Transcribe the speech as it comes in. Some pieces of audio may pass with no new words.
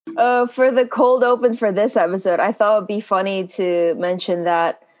For the cold open for this episode, I thought it'd be funny to mention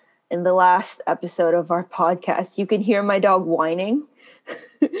that in the last episode of our podcast, you can hear my dog whining.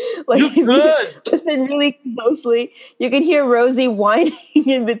 Like, if you listen really closely, you can hear Rosie whining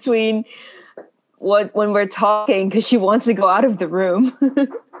in between when we're talking because she wants to go out of the room.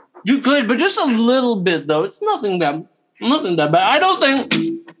 You could, but just a little bit though. It's nothing that bad. I don't think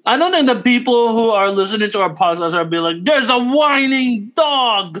the people who are listening to our podcast are being like, "There's a whining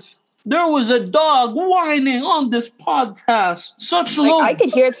dog. There was a dog whining on this podcast." Such low. I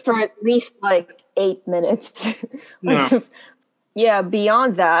could hear it for at least like 8 minutes. Yeah.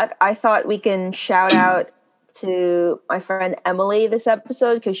 Beyond that, I thought we can shout out to my friend Emily this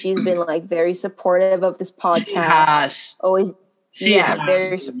episode because she's been like very supportive of this podcast. She has. Always.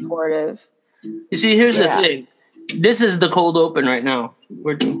 Very supportive. You see, here's the thing. This is the cold open right now.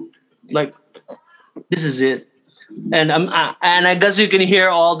 We're like, this is it, and I guess you can hear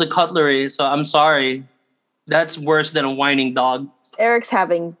all the cutlery. So I'm sorry, that's worse than a whining dog. Eric's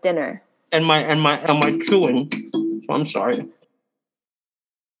having dinner, and my chewing. So I'm sorry.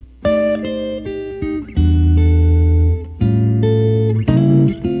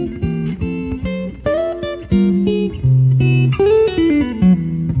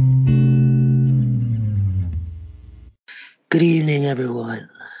 Good evening, everyone,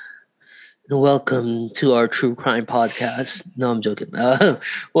 and welcome to our true crime podcast. No, I'm joking.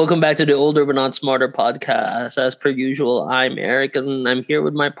 Welcome back to the Older But Not Smarter podcast. As per usual, I'm Eric, and I'm here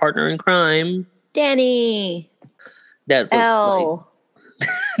with my partner in crime, Danny. That was L.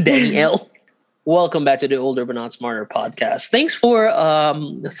 Danny L. Welcome back to the Older But Not Smarter podcast. Thank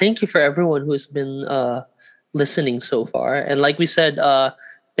you for everyone who's been listening so far. And like we said,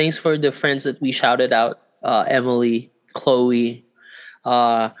 thanks for the friends that we shouted out, Emily, Chloe,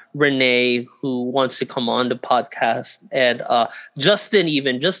 Renee, who wants to come on the podcast, and Justin.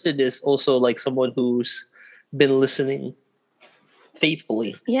 Justin is also like someone who's been listening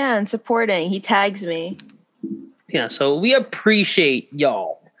faithfully. Yeah, and supporting. He tags me. Yeah, so we appreciate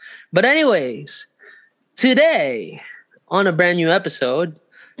y'all. But anyways, today on a brand new episode,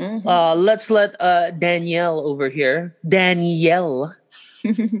 let's let Danielle over here, Danielle,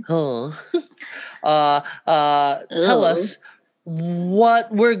 tell us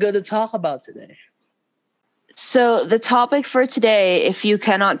what we're going to talk about today. So the topic for today, if you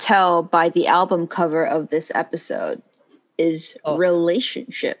cannot tell by the album cover of this episode, is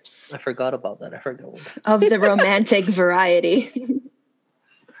relationships. I forgot about that. Of the romantic variety.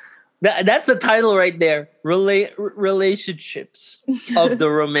 That's the title right there. Relationships of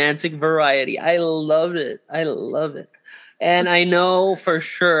the romantic variety. I love it. And I know for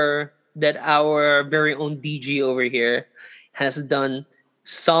sure that our very own DG over here has done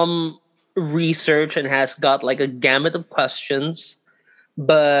some research and has got like a gamut of questions.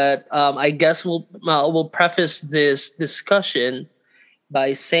 But I guess we'll preface this discussion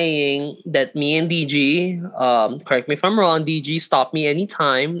by saying that me and DG, correct me if I'm wrong, DG, stop me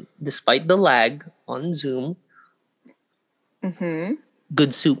anytime, despite the lag on Zoom. Mm-hmm.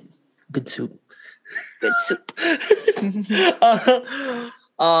 Good soup.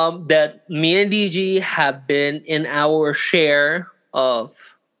 That me and DG have been in our share of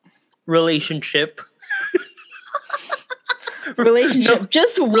relationship.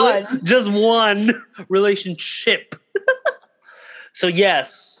 Just one. Just one relationship. So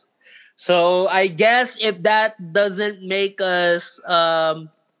yes. So I guess if that doesn't make us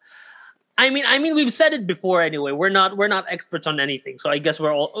I mean we've said it before anyway. We're not experts on anything. So I guess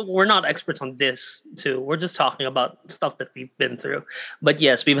we're not experts on this too. We're just talking about stuff that we've been through. But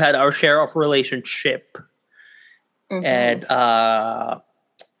yes, we've had our share of relationship. Mm-hmm. And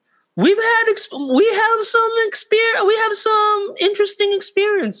we have some interesting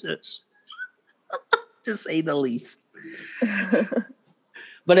experiences. To say the least.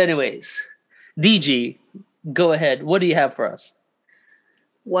 But anyways, DG, go ahead. What do you have for us?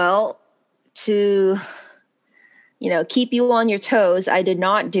 Well, to keep you on your toes, I did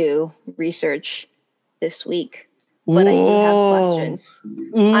not do research this week, but I do have questions.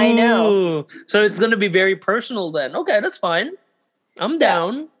 Ooh. I know. So it's going to be very personal then. Okay, that's fine. I'm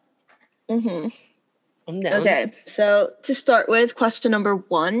down. Mm-hmm. I'm down. Okay, so to start with, question number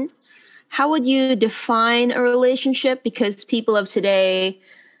 1. How would you define a relationship? Because people of today,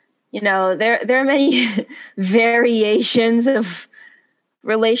 there are many variations of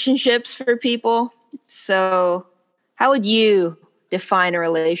relationships for people. So how would you define a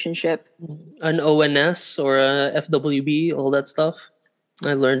relationship? An ONS or a FWB, all that stuff.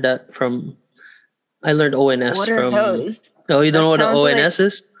 I learned ONS what are from... those? Oh, you don't know what an ONS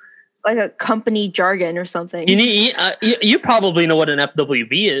is? like a company jargon or something. You probably know what an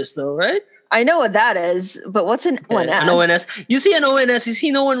FWB is, though, right? I know what that is, but what's an ONS? An ONS. You see an ONS. You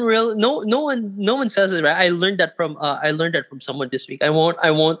see, no one says it, right? I learned that from someone this week. I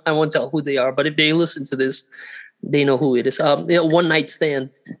won't tell who they are, but if they listen to this, they know who it is. One night stand.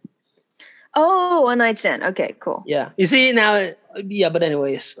 Oh, one night stand. Okay, cool. Yeah. You see now. Yeah, but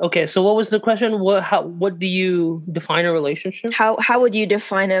anyways, okay. So what was the question? What do you define a relationship? How would you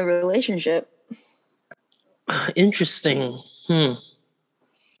define a relationship? Interesting.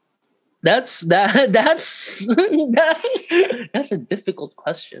 That's that's a difficult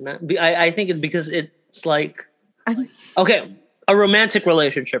question. I think it's because it's like, okay, a romantic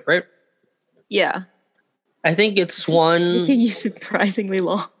relationship, right? Yeah. I think it's one. Taking you surprisingly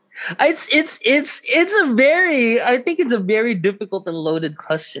long. I think it's a very difficult and loaded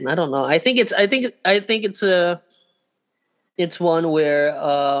question. I don't know. I think it's one where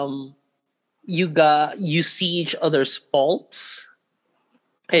you see each other's faults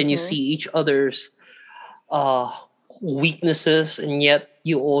and you see each other's weaknesses, and yet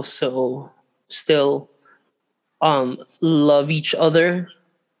you also still love each other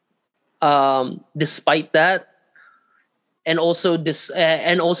despite that. And also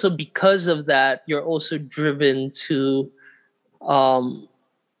because of that, you're also driven to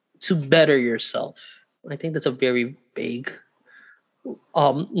better yourself. I think that's a very vague,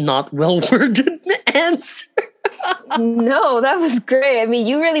 not well worded answer. No, that was great. I mean,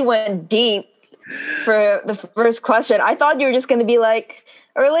 you really went deep for the first question. I thought you were just going to be like,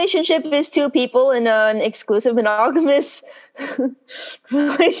 a relationship is two people in an exclusive monogamous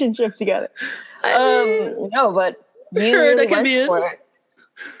relationship together. No, but sure, really that can be it.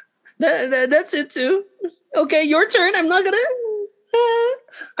 That's it too. Okay, your turn. I'm not gonna.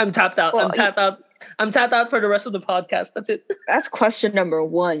 I'm tapped out. Well, I'm tapped out for the rest of the podcast. That's it. That's question number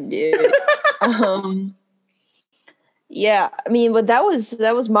 1, dude. Yeah, I mean, but that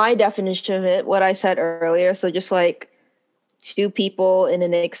was my definition of it. What I said earlier. So just like two people in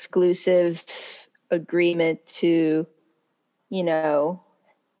an exclusive agreement to,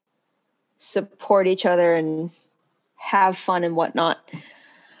 support each other and have fun and whatnot.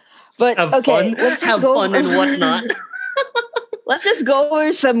 But let's just have fun and whatnot. Let's just go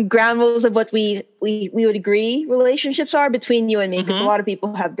over some ground rules of what we would agree relationships are between you and me, because a lot of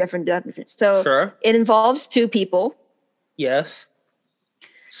people have different definitions. So sure. It involves two people. Yes.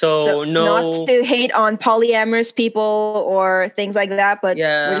 So not to hate on polyamorous people or things like that, but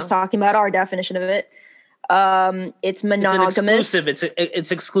we're just talking about our definition of it. It's monogamous. It's exclusive.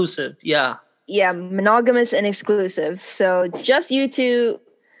 It's exclusive. Yeah. Yeah, monogamous and exclusive. So just you two,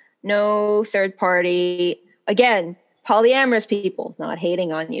 no third party. Again, polyamorous people, not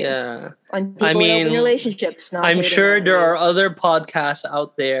hating on you. Yeah. On people in open relationships, not I'm sure there are other podcasts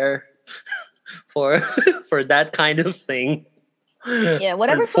out there for that kind of thing. Yeah,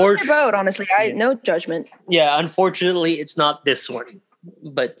 whatever floats your boat, honestly. No judgment. Yeah, unfortunately it's not this one.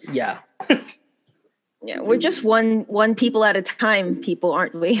 But yeah. Yeah, we're just one people at a time, people,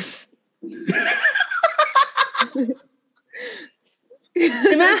 aren't we?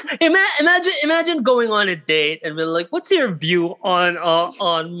 Imagine going on a date and be like, what's your view on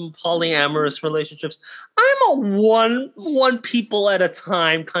polyamorous relationships? I'm a one people at a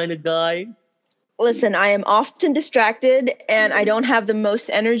time kind of guy. Listen, I am often distracted and I don't have the most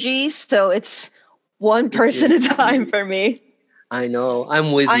energy, so it's one person at a time for me. I know.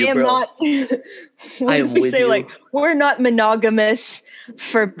 I'm with you, I am bro. not. I'm with you. Like, we're not monogamous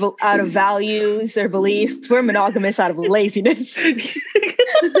out of values or beliefs. We're monogamous out of laziness.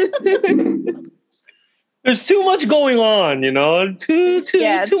 There's too much going on, Too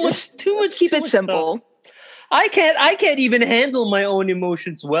much. Keep it simple. Stuff. I can't even handle my own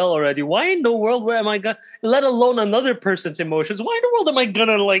emotions well already. Why in the world am I gonna, let alone another person's emotions? Why in the world am I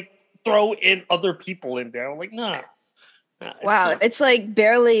gonna throw in other people in there? I'm like, nah. Wow, it's like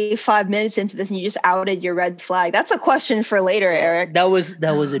barely 5 minutes into this and you just outed your red flag. That's a question for later, Eric. That was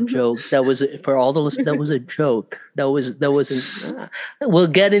a joke. That was for all the listeners. That was a joke. That wasn't. We'll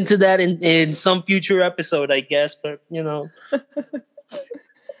get into that in some future episode, I guess. But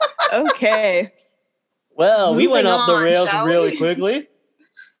Okay. Well, we went off the rails really quickly.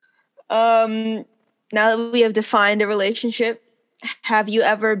 Now that we have defined a relationship, have you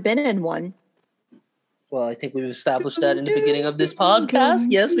ever been in one? Well, I think we've established that in the beginning of this podcast.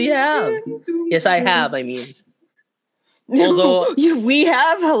 Yes, we have. Yes, I have. I mean, although we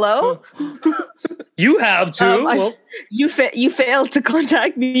have. Hello. You have too. You failed to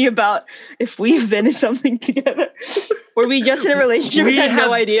contact me about if we've been in something together. Were we just in a relationship? We had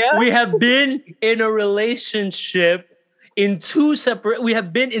no idea. We have been in a relationship in we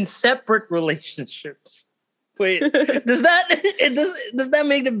have been in separate relationships. Wait, does that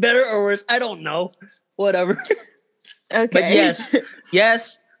make it better or worse? I don't know. Whatever. Okay. But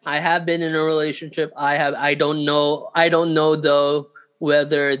yes, I have been in a relationship. I don't know though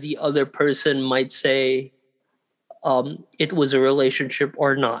whether the other person might say it was a relationship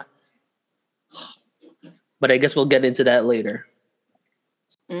or not. But I guess we'll get into that later.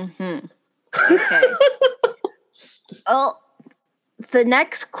 Mm-hmm. Okay. Well, the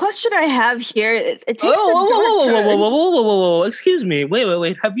next question I have here, it takes whoa. Excuse me.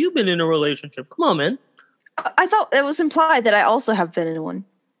 Wait. Have you been in a relationship? Come on, man. I thought it was implied that I also have been in one.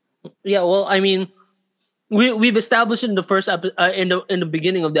 Yeah, well, I mean, we've established in the first in the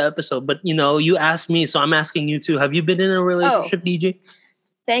beginning of the episode, but you asked me, so I'm asking you too. Have you been in a relationship, DJ?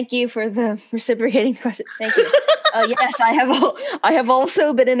 Thank you for the reciprocating question. Thank you. Yes, I have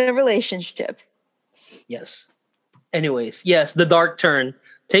also been in a relationship. Yes. Anyways, yes, the dark turn.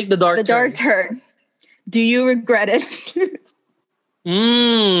 Take the dark turn. The dark turn. Do you regret it?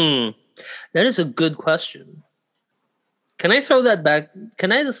 That is a good question. Can I throw that back?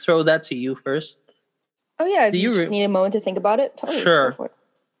 Can I just throw that to you first? Oh yeah, if you just need a moment to think about it. Totally. Sure.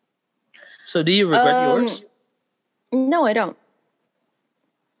 So do you regret yours? No, I don't.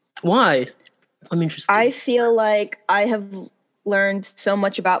 Why? I'm interested. I feel like I have learned so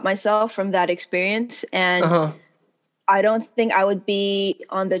much about myself from that experience, and I don't think I would be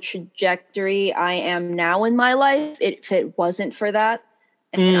on the trajectory I am now in my life if it wasn't for that.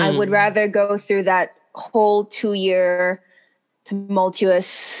 And I would rather go through that whole 2-year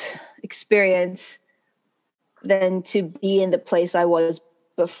tumultuous experience than to be in the place I was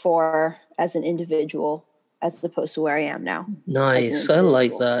before as an individual, as opposed to where I am now. Nice. I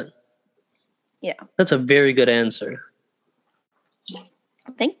like that. Yeah. That's a very good answer.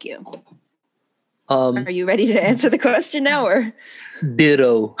 Thank you. Are you ready to answer the question now, or?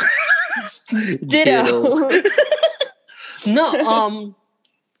 Ditto. Ditto. No,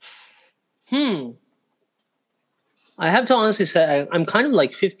 I have to honestly say I'm kind of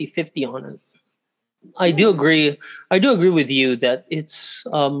like 50-50 on it. I do agree with you that it's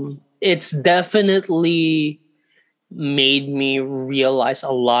definitely made me realize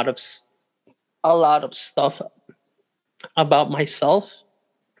a lot of stuff about myself.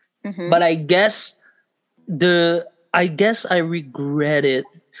 But I guess I regret it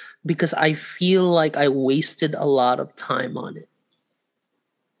because I feel like I wasted a lot of time on it.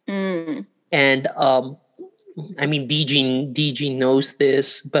 And I mean, DG knows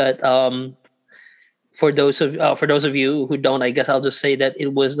this, but for those of you who don't, I guess I'll just say that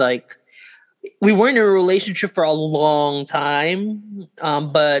it was like we weren't in a relationship for a long time,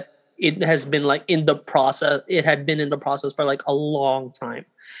 but it has been like in the process. It had been in the process for like a long time,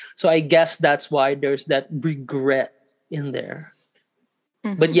 so I guess that's why there's that regret in there.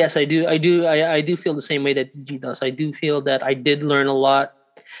 But yes, I do feel the same way that DG does. I do feel that I did learn a lot.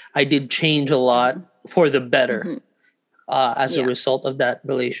 I did change a lot for the better as a result of that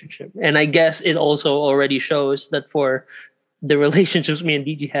relationship. And I guess it also already shows that for the relationships me and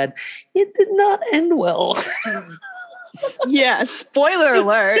DG had, it did not end well. Yeah, spoiler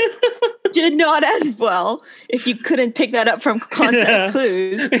alert. Did not end well. If you couldn't pick that up from context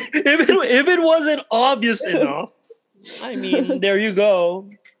clues. If it wasn't obvious enough, I mean, there you go.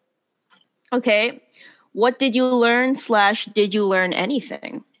 Okay. What did you learn / did you learn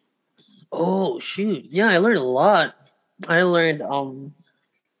anything? Oh shoot. Yeah, I learned a lot. I learned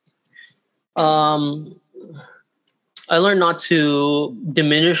not to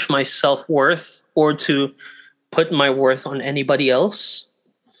diminish my self-worth or to put my worth on anybody else.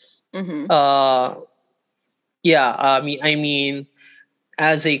 Yeah, I mean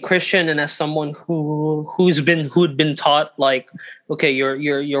as a Christian and as someone who'd been taught like, okay,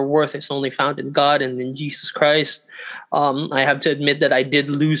 your worth is only found in God and in Jesus Christ. I have to admit that I did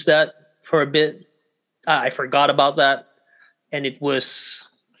lose that for a bit. I forgot about that, and it was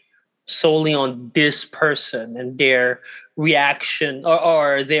solely on this person and their reaction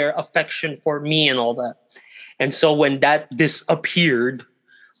or their affection for me and all that. And so when that disappeared,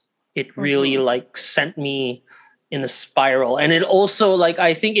 it really like sent me in a spiral. And it also like,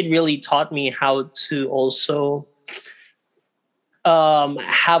 I think it really taught me how to also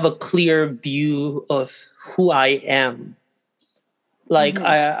have a clear view of who I am. Like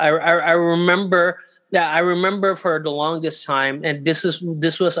I remember that. I remember for the longest time, and this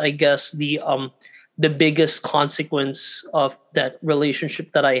was I guess the biggest consequence of that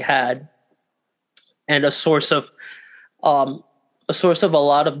relationship that I had, and a source of a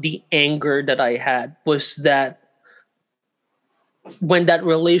lot of the anger that I had was that when that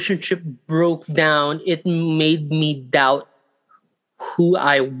relationship broke down, it made me doubt who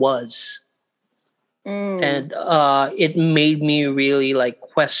I was. And it made me really like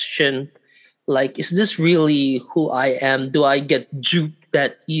question, like, is this really who I am? Do I get duped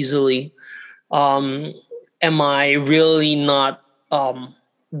that easily? Am I really not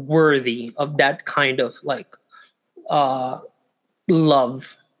worthy of that kind of like uh,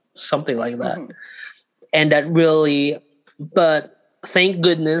 love, something like that? And that really, but thank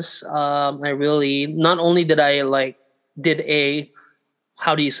goodness, I really, not only did I like did a,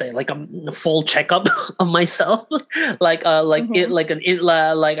 how do you say, like a full checkup of myself, like it like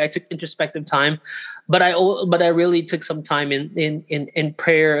like I took introspective time, but I really took some time in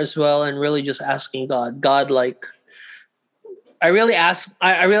prayer as well, and really just asking God, like I really ask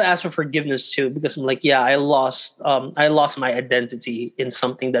for forgiveness too, because I'm like, yeah, I lost my identity in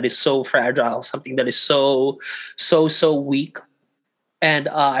something that is so fragile, something that is so weak. And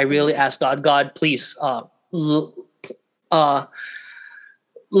I really asked God, please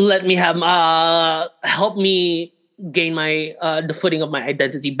let me have help me gain my the footing of my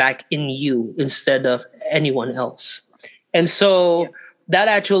identity back in you instead of anyone else. And so that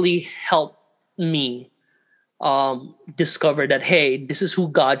actually helped me discover that, hey, this is who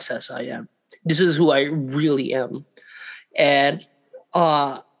God says I am. This is who I really am. And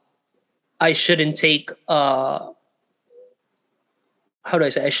I shouldn't take how do I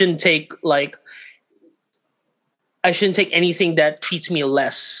say, I shouldn't take anything that treats me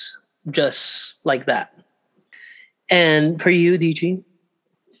less just like that. And for you, DG,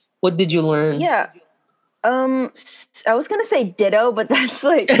 what did you learn? Yeah. I was gonna say ditto, but that's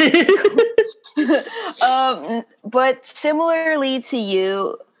like but similarly to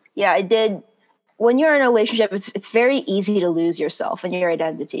you, yeah, I did. When you're in a relationship, it's very easy to lose yourself and your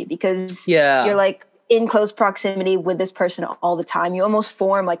identity, because you're like in close proximity with this person all the time. You almost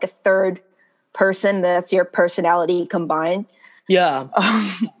form like a third person that's your personality combined. Yeah.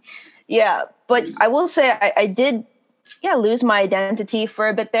 Yeah, but I will say I did lose my identity for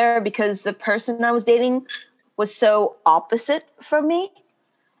a bit there, because the person I was dating was so opposite from me.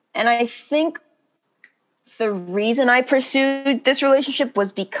 And I think the reason I pursued this relationship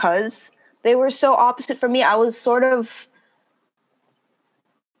was because they were so opposite from me. I was sort of,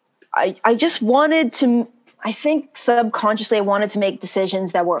 I just wanted to, I think subconsciously I wanted to make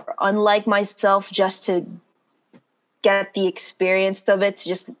decisions that were unlike myself, just to get the experience of it, to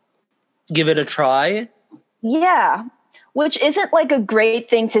just give it a try. Yeah. Which isn't like a great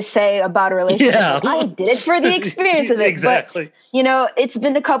thing to say about a relationship. Yeah. Like, I did it for the experience of it. Exactly. But, you know, it's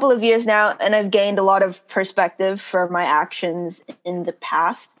been a couple of years now, and I've gained a lot of perspective for my actions in the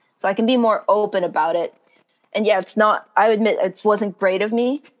past. So I can be more open about it. And yeah, I admit it wasn't great of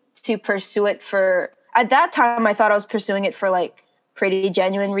me to pursue it at that time, I thought I was pursuing it for like pretty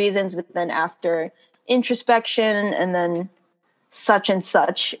genuine reasons. But then after introspection and then such and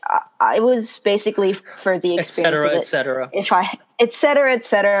such, I was basically for the experience of it. Et cetera. Et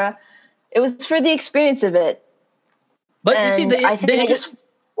cetera. It was for the experience of it. But you see,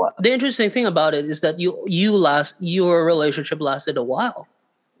 the interesting thing about it is that your relationship lasted a while.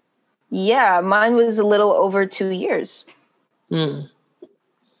 Yeah, mine was a little over 2 years.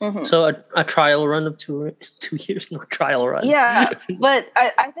 So a trial run of 2 years, no trial run. Yeah, but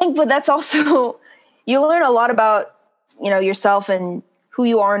I think, but that's also, you learn a lot about, yourself and who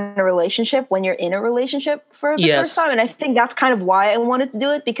you are in a relationship when you're in a relationship for the first time. And I think that's kind of why I wanted to do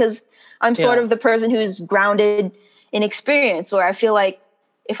it, because I'm sort of the person who's grounded in experience, where I feel like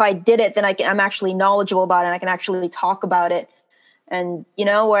if I did it, then I'm actually knowledgeable about it, and I can actually talk about it. And,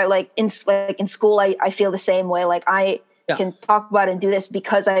 where like in school, I feel the same way. Like I can talk about it and do this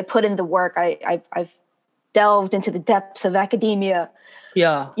because I put in the work. I've delved into the depths of academia.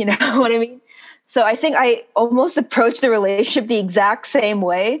 Yeah. You know what I mean? So I think I almost approached the relationship the exact same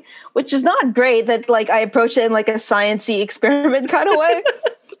way, which is not great, that like I approached it in like a sciencey experiment kind of way.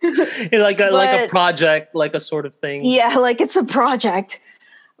 like a project, like a sort of thing. Yeah, like it's a project.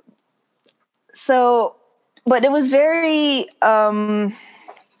 So, but it was very telling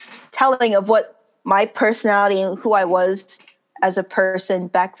of what my personality and who I was as a person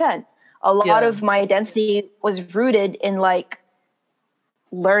back then. A lot of my identity was rooted in like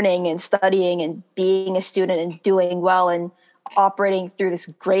learning and studying and being a student and doing well and operating through this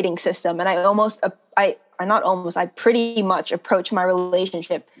grading system. And I pretty much approach my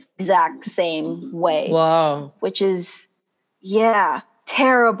relationship exact same way. Wow. Which is,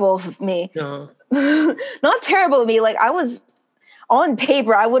 terrible of me. Yeah. Not terrible of me. Like on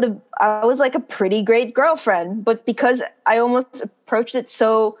paper, I was like a pretty great girlfriend, but because I almost approached it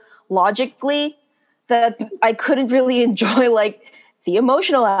so logically, that I couldn't really enjoy like the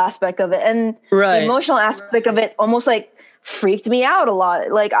emotional aspect of it. And the Right. emotional aspect of it almost like freaked me out a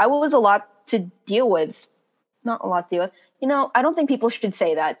lot. Like I was a lot to deal with. Not a lot to deal with. You know, I don't think people should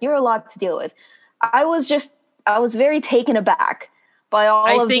say that. You're a lot to deal with. I was very taken aback by all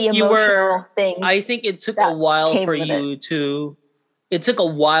I of the think you emotional were. things I think it took a that while came for with it. you to. It took a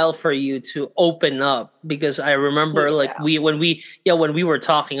while for you to open up because I remember like Yeah. when we were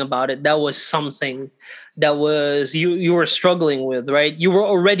talking about it, that was something that was you were struggling with, right? You were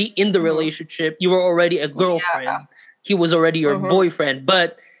already in the Mhm. relationship. You were already a Yeah. girlfriend. He was already your Mhm. boyfriend,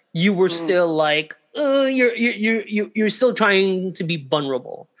 but you were Mm. still like, you're still trying to be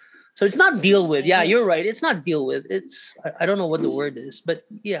vulnerable. So it's not deal with. Yeah, Yeah. you're right. It's not deal with. I don't know what the word is, but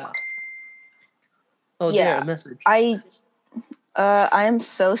yeah. Oh, there a Yeah. message. I am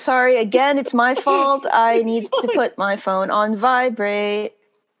so sorry. Again, it's my fault. I need to put my phone on vibrate.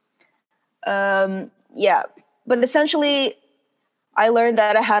 Yeah. But essentially, I learned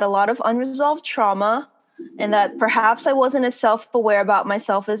that I had a lot of unresolved trauma and that perhaps I wasn't as self aware about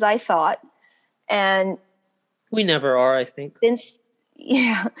myself as I thought. And We never are, I think. since,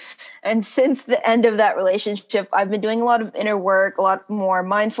 yeah, and since the end of that relationship, I've been doing a lot of inner work, a lot more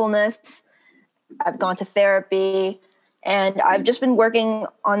mindfulness. I've gone to therapy and I've just been working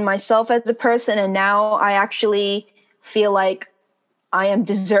on myself as a person. And now I actually feel like I am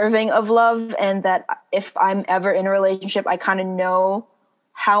deserving of love, and that if I'm ever in a relationship, I kind of know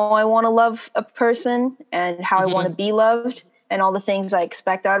how I want to love a person and how I want to Mm-hmm. be loved and all the things I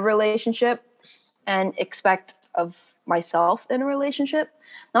expect out of a relationship and expect of myself in a relationship.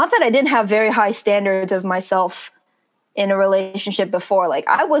 Not that I didn't have very high standards of myself in a relationship before. Like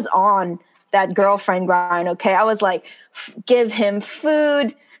I was on that girlfriend grind, okay? I was like, give him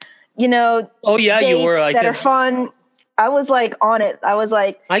food, you know, Oh yeah, you were. dates that are fun. I was like on it. I was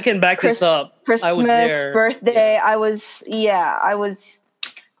like I can back this up. I was Christmas, there. birthday. I was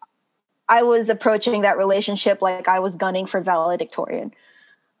approaching that relationship like I was gunning for valedictorian.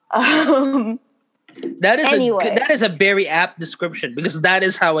 Um, anyway, That is a very apt description because that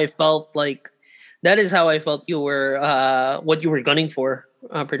is how I felt like that is how I felt you were what you were gunning for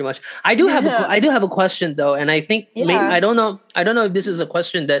pretty much. I do have a question though, and I think yeah. I don't know if this is a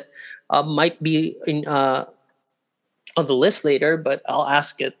question that might be in on the list later, but I'll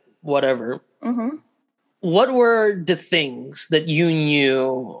ask it whatever. Mm-hmm. What were the things that you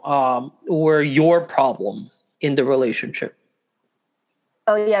knew were your problem in the relationship?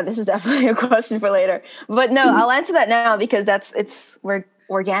 Oh yeah, this is definitely a question for later. But no, I'll answer that now because we're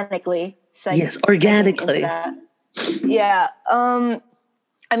organically Yes, segueing into organically. that. Yeah.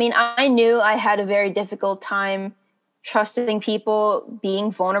 I mean, I knew I had a very difficult time trusting people,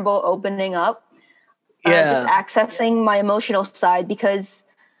 being vulnerable, opening up, just Yeah. accessing my emotional side because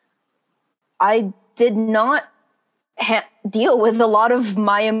I did not deal with a lot of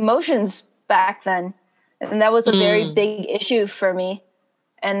my emotions back then. And that was a very Mm, big issue for me.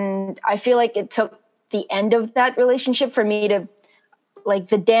 And I feel like it took the end of that relationship for me to, like,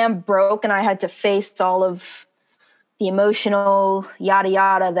 the dam broke and I had to face all of the emotional yada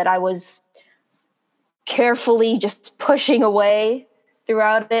yada that I was carefully just pushing away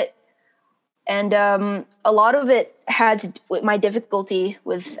throughout it. And a lot of it had to do with my difficulty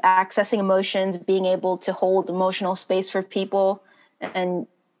with accessing emotions, being able to hold emotional space for people and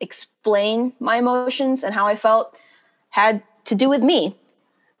explain my emotions and how I felt had to do with me,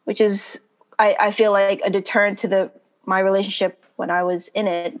 which is, I feel like a deterrent to my relationship when I was in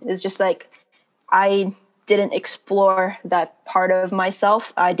it is just like, I didn't explore that part of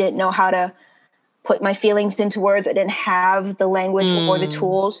myself. I didn't know how to put my feelings into words. I didn't have the language or the mm.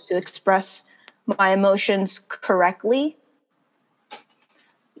 tools to express my emotions correctly.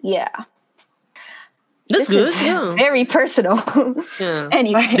 Yeah. That's This is good. Yeah. very personal. Yeah.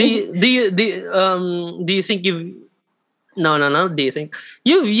 Anyway. Do you think you've no, do you think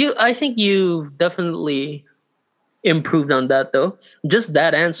you I think you've definitely improved on that though. Just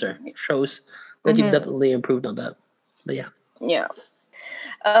that answer shows that you've Mhm. definitely improved on that. But yeah. Yeah.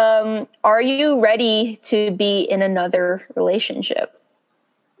 Are you ready to be in another relationship?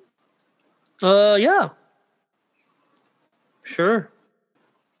 Yeah. Sure.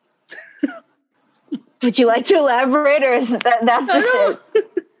 Would you like to elaborate, or is that's I just it? know.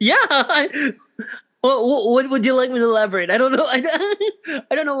 Yeah. What would you like me to elaborate? I don't know.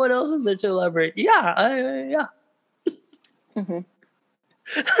 I don't know what else is there to elaborate. Yeah. Yeah. Mm-hmm.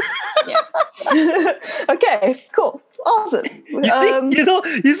 Yeah. Okay. Cool. Awesome. You see?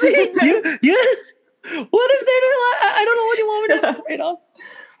 You see? You what is there to I don't know what you want me to elaborate on.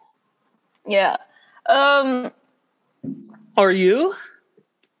 Yeah. Um. Are you?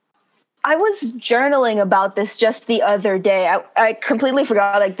 I was journaling about this just the other day. I completely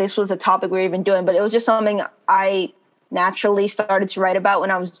forgot like this was a topic we were even doing, but it was just something I naturally started to write about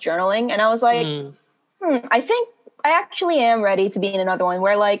when I was journaling. And I was like, I think I actually am ready to be in another one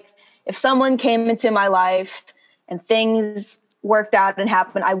where like if someone came into my life and things worked out and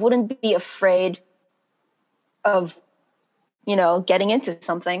happened, I wouldn't be afraid of, getting into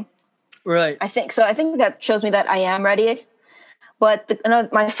something. Right. I think so. I think that shows me that I am ready. But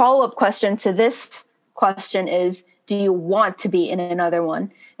my follow-up question to this question is, do you want to be in another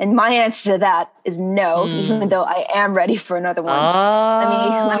one? And my answer to that is no, even though I am ready for another one.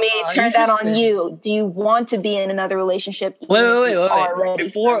 Let me turn that on you. Do you want to be in another relationship? Wait. Are ready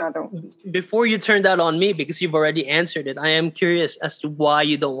for another one? Before you turn that on me, because you've already answered it, I am curious as to why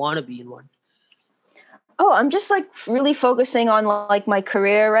you don't want to be in one. Oh, I'm just like really focusing on like my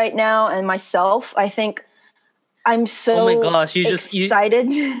career right now and myself. I think I'm so oh my gosh,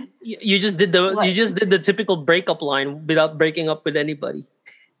 excited. You just did the typical breakup line without breaking up with anybody.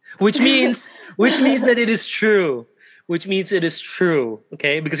 Which means that it is true. Which means it is true.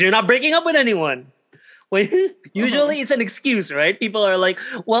 Okay? Because you're not breaking up with anyone. Usually it's an excuse, right? People are like,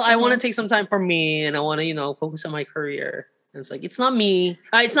 well, I want to take some time for me and I want to, focus on my career. And it's like, it's not me.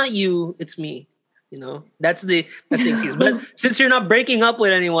 It's not you, it's me. That's the excuse. But since you're not breaking up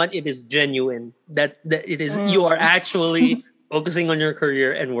with anyone, it is genuine. That it is you are actually focusing on your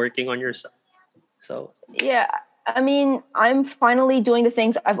career and working on yourself. So yeah, I mean, I'm finally doing the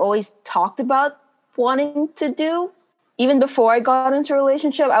things I've always talked about wanting to do. Even before I got into a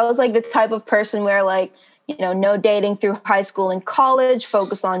relationship, I was like the type of person where like, no dating through high school and college,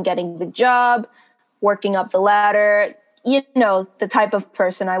 focus on getting the job, working up the ladder, the type of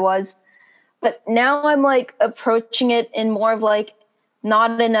person I was. But now I'm like approaching it in more of like,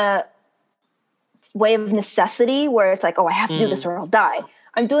 not in a way of necessity where it's like, oh, I have to do this or I'll die.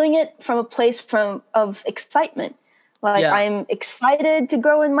 I'm doing it from a place of excitement. Like I'm excited to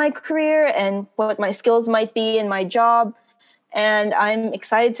grow in my career and what my skills might be in my job. And I'm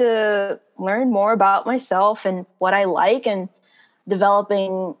excited to learn more about myself and what I like and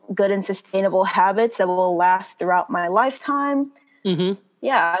developing good and sustainable habits that will last throughout my lifetime.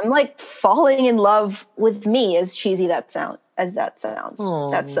 Yeah, I'm like falling in love with me, as cheesy that sounds.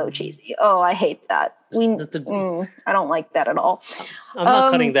 Aww. That's so cheesy. Oh, I hate that. I don't like that at all. I'm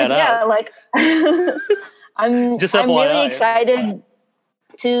not cutting that out. Yeah, like I'm really excited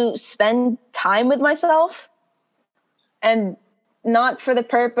to spend time with myself, and not for the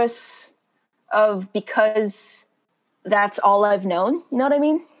purpose of because that's all I've known. You know what I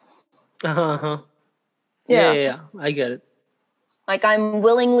mean? Yeah, I get it. Like I'm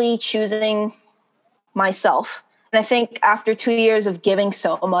willingly choosing myself. And I think after 2 years of giving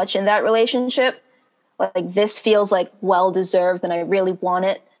so much in that relationship, like this feels like well-deserved and I really want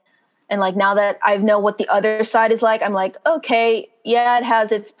it. And like now that I know what the other side is like, I'm like, okay, yeah, it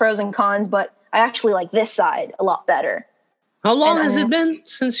has its pros and cons, but I actually like this side a lot better. How long has it been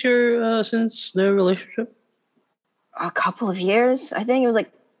since the relationship? A couple of years. I think it was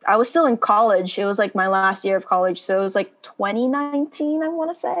like I was still in college. It was like my last year of college. So it was like 2019, I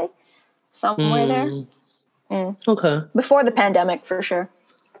want to say. Somewhere there. Okay. Before the pandemic, for sure.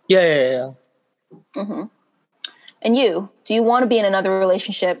 Yeah. Mm-hmm. And you? Do you want to be in another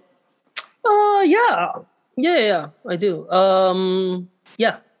relationship? Yeah. I do.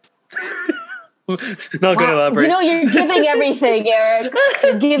 Yeah. Not gonna elaborate. You're giving everything, Eric.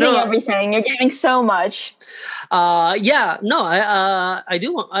 You're giving everything. You're giving so much. I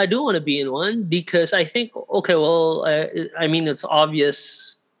do want to be in one because I think I mean it's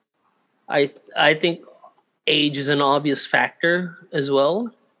obvious. I think age is an obvious factor as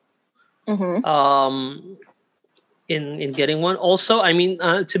well. In getting one. Also, I mean,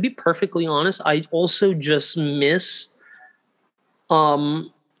 to be perfectly honest, I also just miss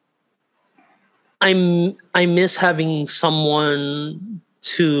I miss having someone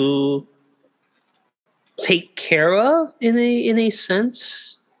to take care of in a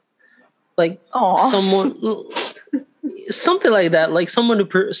sense, like something like that, like someone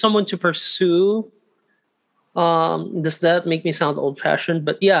to pursue. Does that make me sound old fashioned?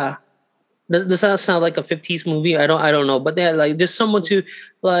 But yeah, does that sound like a 50s movie? I don't know, but yeah, like just someone to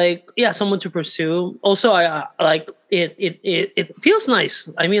someone to pursue. Also, I like it feels nice.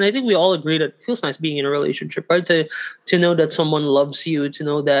 I mean, I think we all agree that it feels nice being in a relationship, right? To know that someone loves you, to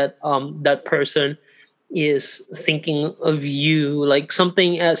know that that person is thinking of you, like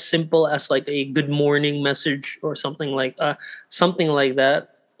something as simple as like a good morning message or something like that.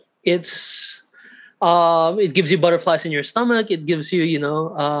 It's it gives you butterflies in your stomach. It gives you,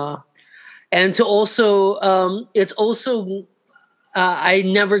 and to also it's also I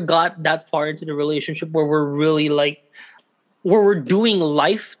never got that far into the relationship where we're really like where we're doing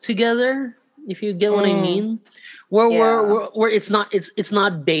life together. If you get what I Mm, mean, where yeah. where it's not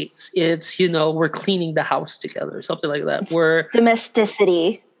dates. It's we're cleaning the house together, something like that. Where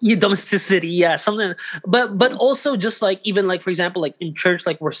Domesticity. yeah, domesticity, yeah, something. But Mm, also just like even like for example like in church,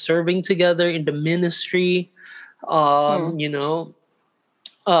 like we're serving together in the ministry. mm, You know,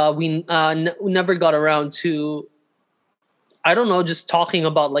 we never got around to I don't know, just talking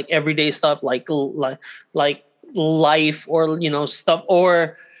about like everyday stuff, like life or stuff,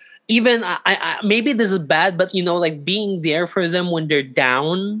 or even maybe this is bad, but like being there for them when they're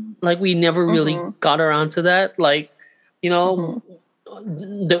down. Like we never really mm-hmm, got around to that. Like you know,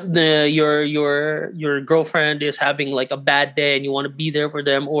 mm-hmm, the your girlfriend is having like a bad day and you want to be there for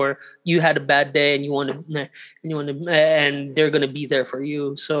them, or you had a bad day and and they're gonna be there for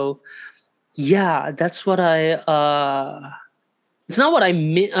you. So yeah, that's what it's not what I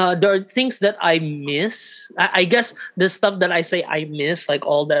miss. There are things that I miss. I guess the stuff that I say I miss, like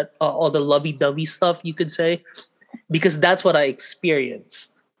all the lovey-dovey stuff, you could say, because that's what I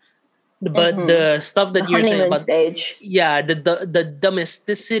experienced. But mm-hmm. the stuff The that you're saying honeymoon about, stage. yeah, the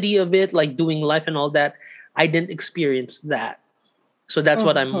domesticity of it, like doing life and all that, I didn't experience that. So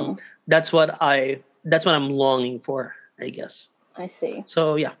Mm-hmm. that's what I'm longing for, I guess. I see.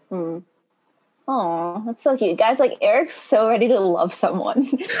 So yeah. Mm. Oh, that's so cute. Guys, like Eric's so ready to love someone.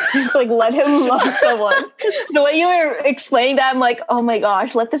 Just like let him love someone. The way you were explaining that, I'm like, oh my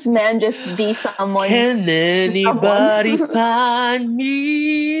gosh, let this man just be someone Can to someone. anybody find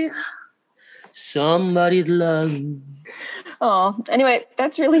me somebody to love? Oh, anyway,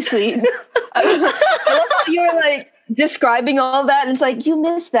 that's really sweet. I love how you were like describing all that, and it's like you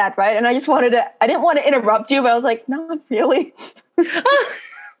missed that, right? And I didn't want to interrupt you, but I was like, not really.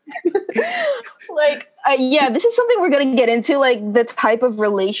 Like, yeah, this is something we're gonna get into, like the type of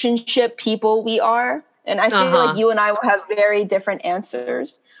relationship people we are, and I feel like Uh-huh. you and I will have very different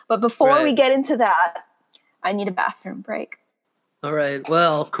answers. But before we Right. get into that, I need a bathroom break. All right.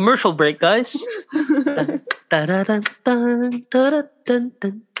 Well, commercial break, guys. Dun, da-da-dun, dun, da-da-dun,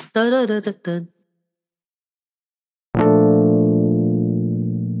 dun, da-da-da-da-dun.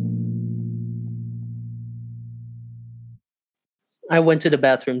 I went to the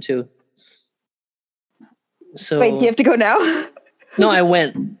bathroom too. Wait, do you So have to go now? no, I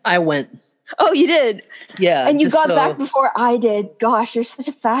went. I went. Oh, you did, Yeah, and you just got back so before I did. Gosh, you're such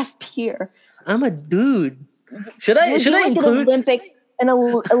a fast peer. I'm a dude. You would Should be I like include? an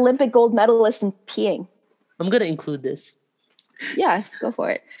Olympic gold medalist in peeing. I'm gonna include this. Yeah, go for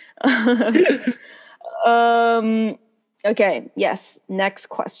it. um. Okay. Yes. Next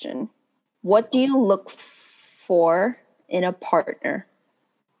question. What do you look for in a partner?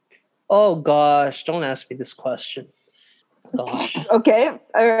 Oh gosh, don't ask me this question. Gosh. Okay.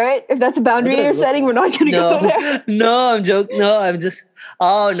 All right. If that's a What boundary do I you're look setting, for? we're not going to go No, there. no, I'm joking. No, I'm just.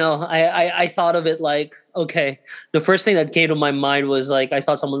 Oh no, I thought of it like okay. The first thing that came to my mind was like I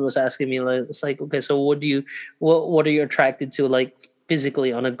thought someone was asking me like it's like okay, so what are you attracted to like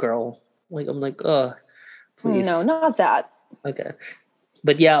physically on a girl? Like I'm like No, please not that. okay,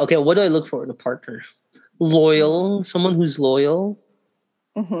 but yeah okay. What do I look for in a partner? Loyal, someone who's loyal.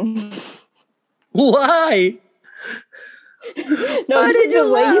 Mm-hmm. Why? No, Why just did the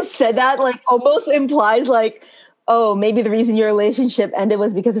you way you laugh? said that, like, almost implies like, oh, maybe the reason your relationship ended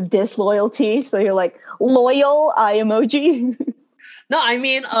was because of disloyalty. So you're like loyal eye emoji. No, I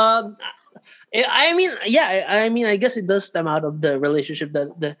mean I mean, yeah. I mean, I guess it does stem out of the relationship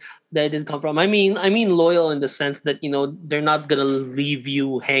that it did come from. I mean, loyal in the sense that they're not gonna leave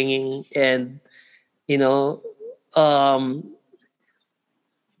you hanging, and you know, um,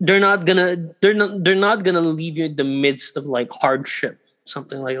 they're not gonna leave you in the midst of like hardship,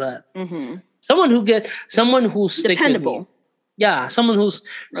 something like that. Mm-hmm. Someone who'll stick with me. Dependable, Yeah, someone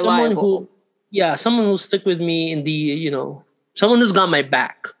reliable. who yeah someone who'll stick with me in the someone who's got my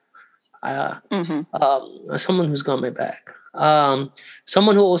back. Uh, Mm-hmm. someone who's got my back.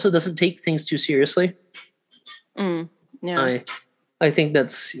 Someone who also doesn't take things too seriously. Yeah. I I think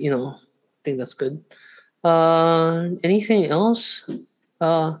that's I think that's good. Anything else?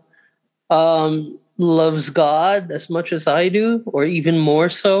 Uh, Loves God as much as I do, or even more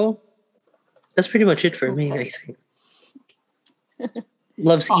so. That's pretty much it for me. Okay. I think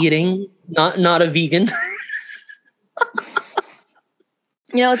loves Awesome. eating. Not a vegan.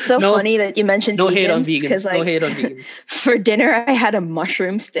 It's so No, funny that you mentioned no hate on vegans because, vegans. No like, hate on vegans. for dinner, I had a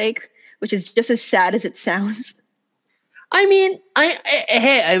mushroom steak, which is just as sad as it sounds. I mean,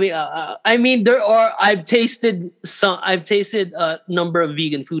 hey, I mean, there are. I've tasted a number of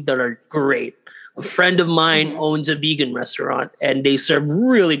vegan food that are great. A friend of mine owns a vegan restaurant, and they serve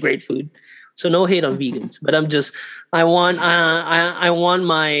really great food. So no hate on vegans, but I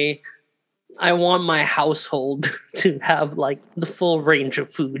want my household to have like the full range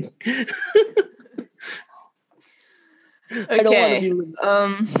of food. I don't want to be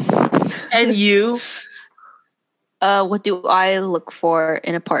limited. And you? What do I look for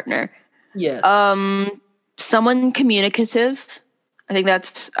in a partner? Yes. Someone communicative. I think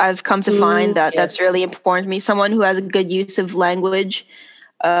I've come to find that that's really important to me. Someone who has a good use of language.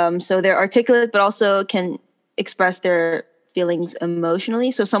 So they're articulate, but also can express their feelings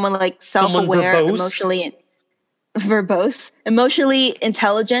emotionally. So someone like self-aware, verbose, emotionally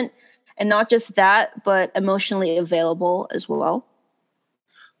intelligent, and not just that, but emotionally available as well.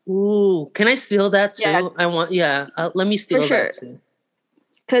 Ooh, can I steal that too? Yeah. Let me steal that too.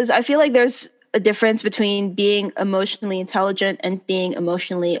 Because I feel like there's a difference between being emotionally intelligent and being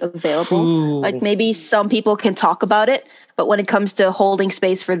emotionally available. Ooh. Like maybe some people can talk about it, but when it comes to holding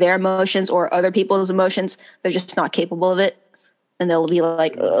space for their emotions or other people's emotions, they're just not capable of it. And they'll be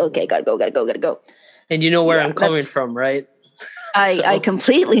like, oh, okay, gotta go. And you know where I'm coming from, right? I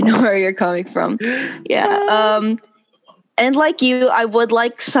completely know where you're coming from. Yeah. And like you, I would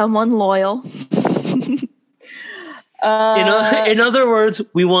like someone loyal. In other words,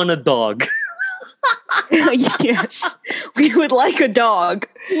 we want a dog. Yes, we would like a dog.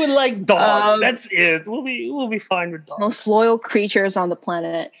 We would like dogs. That's it. We'll be fine with dogs. Most loyal creatures on the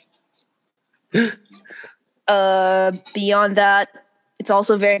planet. Beyond that, it's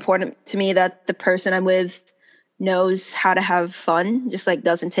also very important to me that the person I'm with knows how to have fun, just like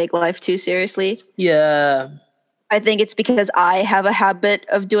doesn't take life too seriously. Yeah. I think it's because I have a habit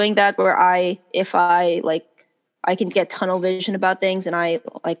of doing that where if I can get tunnel vision about things and I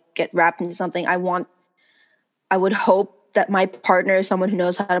like get wrapped into something. I would hope that my partner is someone who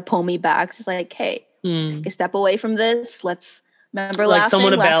knows how to pull me back. It's like, hey, take a step away from this. Let's remember like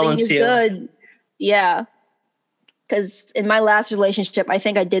someone to balance you. Good. Yeah. Because in my last relationship, I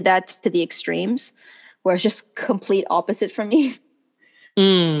think I did that to the extremes where it's just complete opposite from me.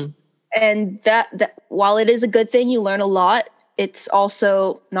 And that while it is a good thing, you learn a lot, it's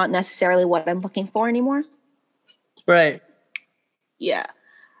also not necessarily what I'm looking for anymore. Right. Yeah.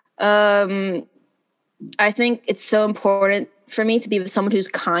 I think it's so important for me to be with someone who's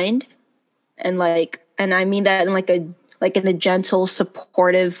kind and I mean that in in a gentle,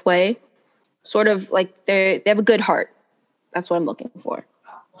 supportive way. Sort of like they have a good heart. That's what I'm looking for.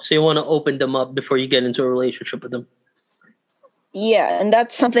 So you want to open them up before you get into a relationship with them. Yeah, and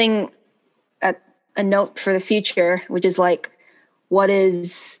that's something a note for the future, which is like, what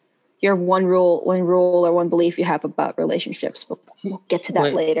is your one rule or one belief you have about relationships? But we'll get to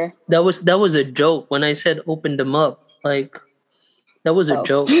that later. That was a joke when I said open them up. Like that was a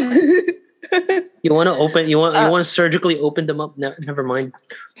joke. You want to surgically open them up? No, never mind.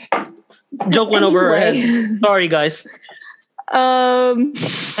 Joke went over her head. Sorry, guys.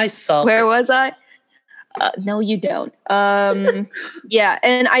 I suck. Where was I? No, you don't. Yeah,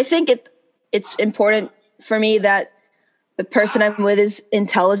 and I think it's important for me that the person I'm with is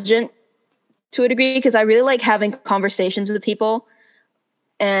intelligent to a degree because I really like having conversations with people,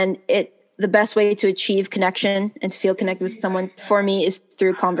 and the best way to achieve connection and to feel connected with someone for me is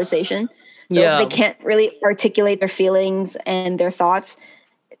through conversation. So if they can't really articulate their feelings and their thoughts,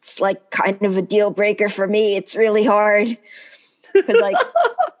 it's like kind of a deal breaker for me. It's really hard because like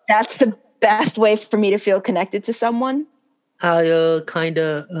that's the best way for me to feel connected to someone. I think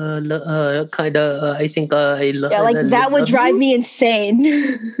that would drive me insane.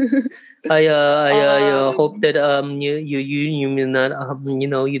 I hope that you will not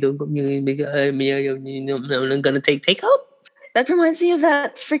you don't I'm gonna take takeout. That reminds me of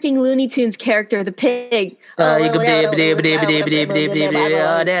that freaking Looney Tunes character, the pig.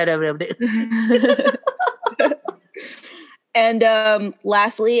 And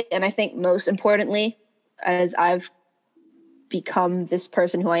lastly, and I think most importantly, as I've become this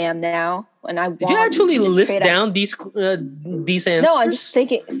person who I am now, and did you actually list down these answers? No, I'm just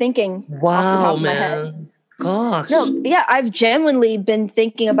thinking. Wow, man! Gosh. No, yeah, I've genuinely been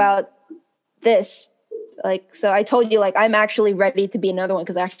thinking about this. Like, so I told you, like, I'm actually ready to be another one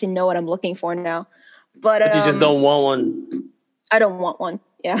because I actually know what I'm looking for now. But you just don't want one. I don't want one.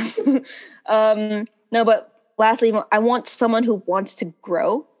 Yeah. No, but lastly, I want someone who wants to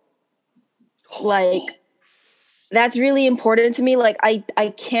grow. Like, that's really important to me. Like, I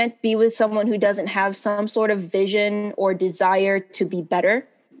can't be with someone who doesn't have some sort of vision or desire to be better.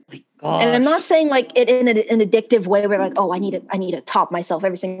 And I'm not saying like it in an addictive way where like, oh, I need to top myself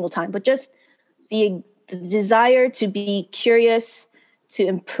every single time, but just the desire to be curious, to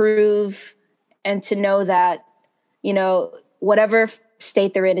improve, and to know that, you know, whatever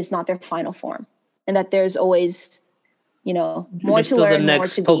state they're in is not their final form, and that there's always, you know, more There's to still the learn, more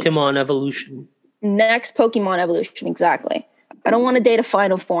next to be. Pokemon evolution. Next Pokemon evolution, exactly. I don't want to date a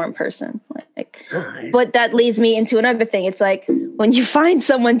final form person. Like, but that leads me into another thing. It's like when you find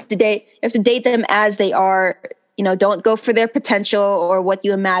someone to date, you have to date them as they are. You know, don't go for their potential or what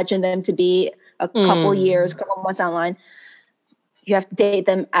you imagine them to be a couple years, couple months down the line. You have to date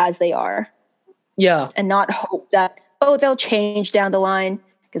them as they are. Yeah. And not hope that, oh, they'll change down the line,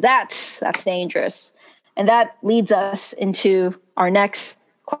 because that's dangerous. And that leads us into our next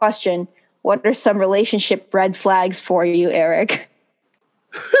question. What are some relationship red flags for you, Eric?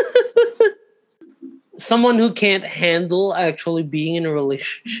 Someone who can't handle actually being in a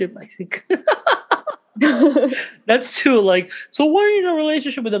relationship, I think. That's too like, so why are you in a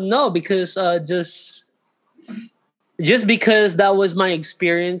relationship with them? No, because just because that was my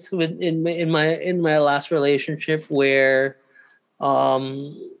experience with in my last relationship, where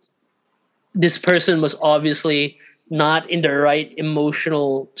this person was obviously not in the right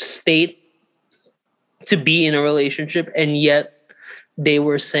emotional state to be in a relationship, and yet they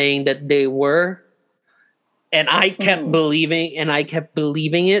were saying that they were, and I kept believing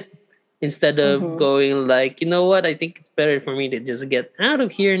it, instead of going like, you know what, I think it's better for me to just get out of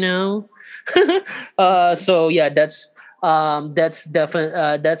here now. So yeah, that's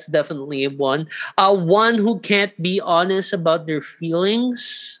definitely one. One who can't be honest about their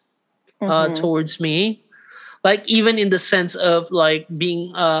feelings towards me, like even in the sense of like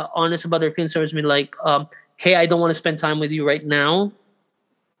being honest about their feelings towards me, like hey, I don't want to spend time with you right now.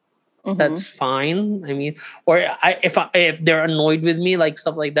 That's fine. I mean, or if they're annoyed with me, like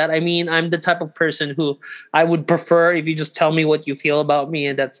stuff like that. I mean, I'm the type of person who I would prefer if you just tell me what you feel about me,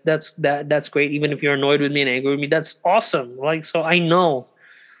 and that's great. Even if you're annoyed with me and angry with me, that's awesome. Like, so I know.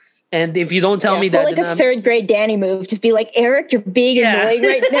 And if you don't tell me pull that, like a third grade Danny move, just be like, Eric, you're being annoying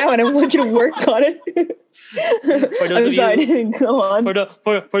right now, and I want you to work on it. Go on.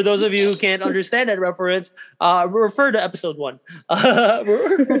 For those of you who can't understand that reference, refer to episode 1.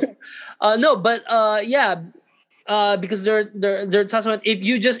 No, but yeah, because there are times when if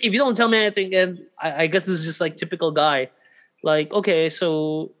you don't tell me anything, and I guess this is just like typical guy, like, okay,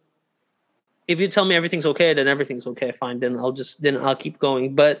 so if you tell me everything's okay, then everything's okay, fine. Then I'll keep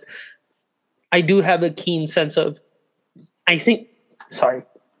going. But I do have a keen sense of, I think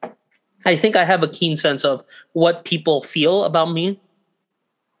I have a keen sense of what people feel about me.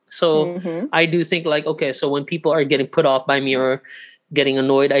 So I do think like, okay, so when people are getting put off by me or getting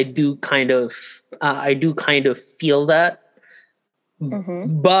annoyed, I do kind of feel that.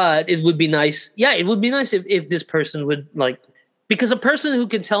 But it would be nice. Yeah, it would be nice if this person would like, because a person who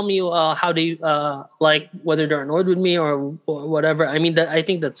can tell me how they like, whether they're annoyed with me or whatever. I mean, I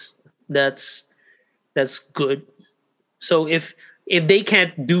think that's good. So if they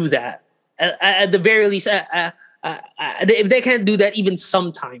can't do that, at the very least, if they can't do that even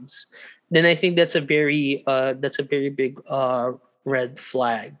sometimes, then I think that's a very big red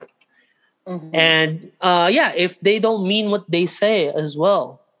flag. And yeah, if they don't mean what they say as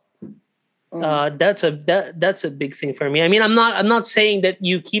well, that's a big thing for me. I mean, I'm not saying that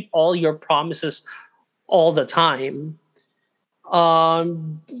you keep all your promises all the time,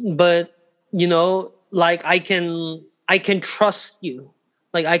 but you know, like I can trust you.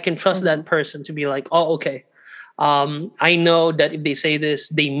 Like I can trust that person to be like, oh, okay. I know that if they say this,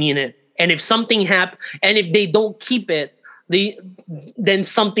 they mean it. And if something and if they don't keep it, then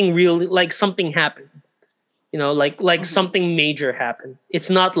something really, like something happened. You know, like something major happened. It's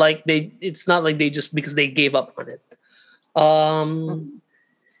not like they just because they gave up on it.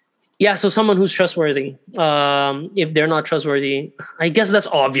 Yeah, so someone who's trustworthy. If they're not trustworthy, I guess that's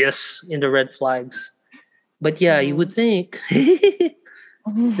obvious in the red flags. But yeah, you would think.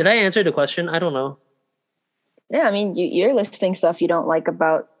 Did I answer the question? I don't know. Yeah, I mean, you're listing stuff you don't like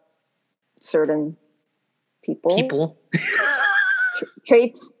about certain people.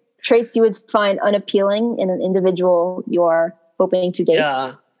 Traits you would find unappealing in an individual you are hoping to date.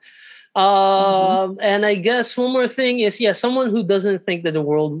 Yeah. And I guess one more thing is, yeah, someone who doesn't think that the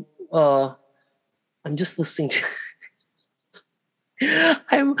world. I'm just listening to.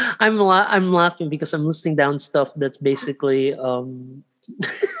 I'm laughing because I'm listing down stuff that's basically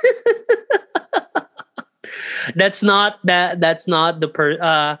that's not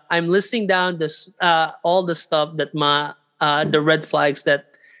the I'm listing down this all the stuff that the red flags that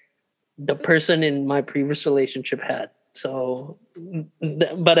the person in my previous relationship had. So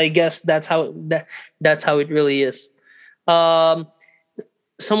but I guess that's how it really is. Someone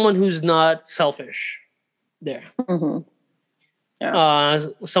who's not selfish there.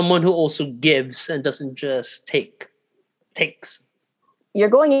 Someone who also gives and doesn't just takes. You're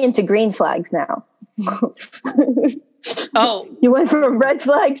going into green flags now. Oh, you went from red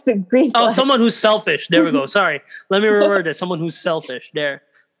flags to green flags. Oh, someone who's selfish. There we go. Sorry. Let me reword it. Someone who's selfish. There.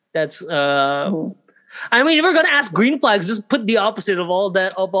 That's I mean, if we're gonna ask green flags, just put the opposite of all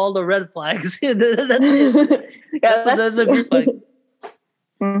the red flags. That's it. That's a green flag.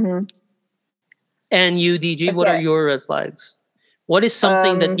 Mm-hmm. And you, DG, what are your red flags? What is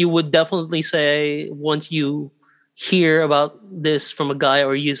something that you would definitely say once you hear about this from a guy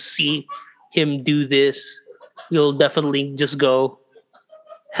or you see him do this, you'll definitely just go,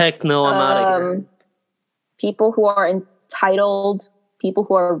 heck no, I'm out of here. People who are entitled, people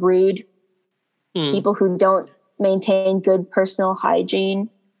who are rude, people who don't maintain good personal hygiene,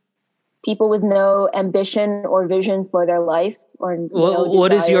 people with no ambition or vision for their life, or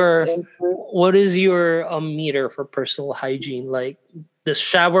what is your meter for personal hygiene? Like, does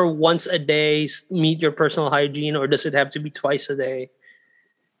shower once a day meet your personal hygiene, or does it have to be twice a day?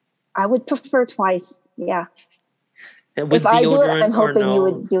 I would prefer twice. Yeah. If I do it, I'm hoping you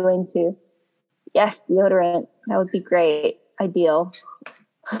would doing too. Yes, deodorant. That would be great. Ideal.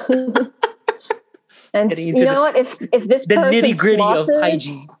 And you know what? If this the person nitty gritty of flosses,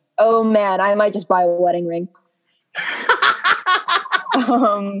 hygiene. Oh man, I might just buy a wedding ring.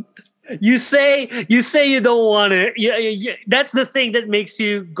 You say you don't want it. Yeah, that's the thing that makes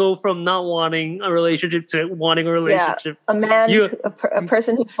you go from not wanting a relationship to wanting a relationship. Yeah, a man, a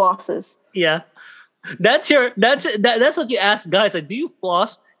person who flosses. Yeah, that's what you ask guys. Like, do you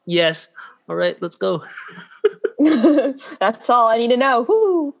floss? Yes. All right, let's go. That's all I need to know.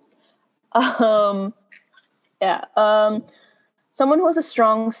 Woo. Someone who has a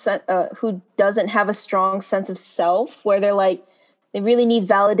strong who doesn't have a strong sense of self, where they're like, they really need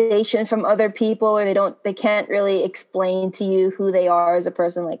validation from other people, or they can't really explain to you who they are as a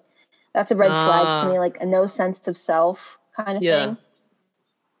person. Like, that's a red flag to me, like a no sense of self kind of thing.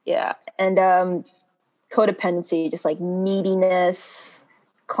 Yeah. And codependency, just like neediness,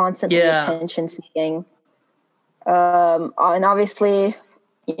 constantly attention seeking. And obviously,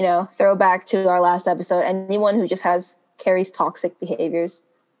 throw back to our last episode, anyone who just carries toxic behaviors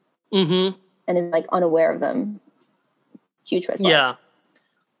and is like unaware of them. Huge red flag. Yeah.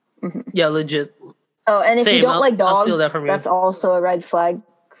 Mm-hmm. Yeah, legit. Oh, and if you don't like dogs, that's also a red flag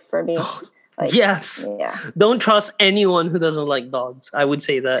for me. Like, yes. Yeah. Don't trust anyone who doesn't like dogs. I would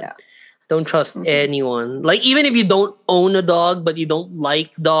say that. Yeah. Don't trust anyone. Like, even if you don't own a dog, but you don't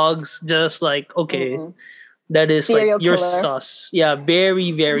like dogs, just like, okay, that is serial like, you're sus. Yeah,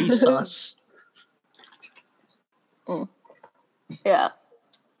 very, very sus. Yeah.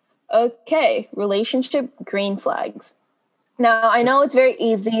 Okay, relationship green flags. Now, I know it's very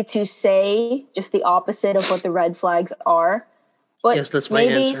easy to say just the opposite of what the red flags are, but yes, that's my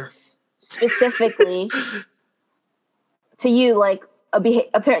answer. Specifically to you, like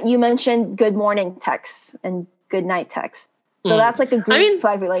you mentioned good morning texts and good night texts. So that's like a green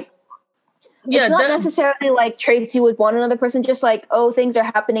flag. Like, it's not necessarily like traits you would want another person, just like, oh, things are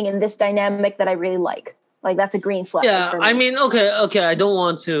happening in this dynamic that I really like. Like, that's a green flag. Yeah, I mean, okay. I don't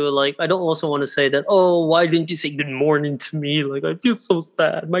also want to say that, oh, why didn't you say good morning to me? Like, I feel so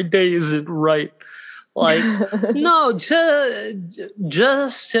sad. My day isn't right. Like, no, just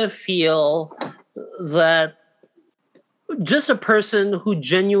to feel that just a person who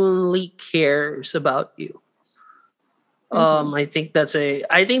genuinely cares about you. I think that's a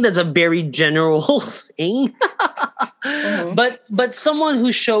very general thing. But someone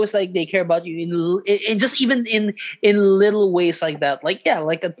who shows like they care about you in just even in little ways like that, like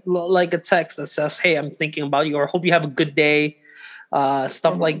like a text that says, hey, I'm thinking about you, or hope you have a good day,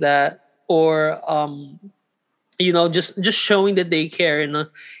 stuff like that, or just showing that they care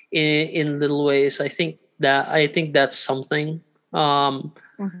in little ways. I think that's something. What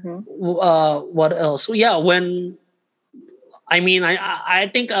else? Yeah, when I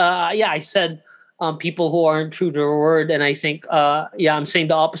think I said people who aren't true to their word, and I think I'm saying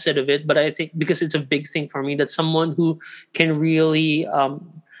the opposite of it, but I think because it's a big thing for me, that someone who can really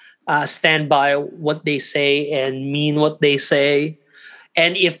stand by what they say and mean what they say,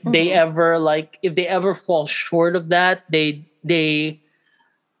 and if they ever fall short of that, they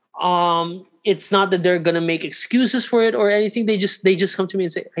it's not that they're gonna make excuses for it or anything. They just come to me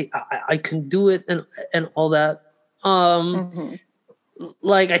and say, hey, I can do it and all that.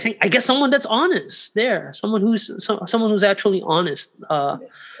 Like, I guess someone that's honest there, someone who's actually honest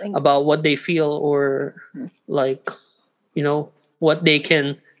about what they feel, or like, what they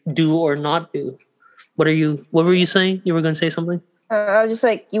can do or not do. What were you saying? You were going to say something? I was just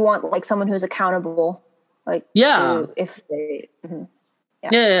like, you want like someone who's accountable. Like, Yeah. if they. Mhm.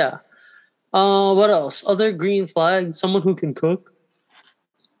 Yeah. What else? Other green flag? Someone who can cook.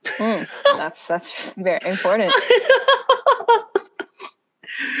 That's very important.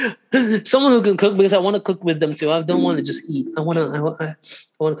 Someone who can cook, because I want to cook with them too. I don't want to just eat. I want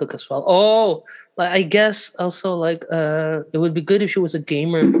to cook as well. Oh, like I guess also like it would be good if she was a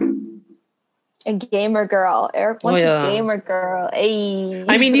gamer. A gamer girl. Eric wants a gamer girl. Hey.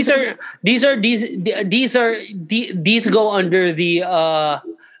 I mean, these go under the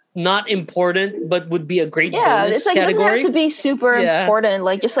not important, but would be a great bonus it's like category. It doesn't have to be super important.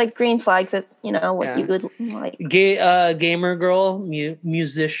 Like just like green flags that you would like. Gamer girl,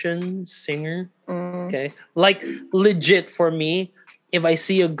 musician, singer. Okay, like legit for me. If I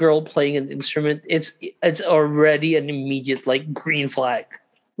see a girl playing an instrument, it's already an immediate like green flag.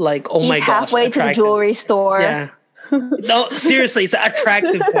 Like, oh my gosh, halfway to the jewelry store. Yeah. No, seriously, it's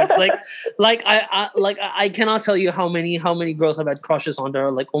attractive points. Like I cannot tell you how many girls have had crushes on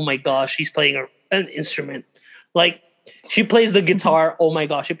her. Like, oh my gosh, she's playing an instrument. Like, she plays the guitar. Oh my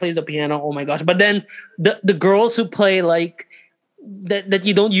gosh, she plays the piano. Oh my gosh. But then the girls who play like that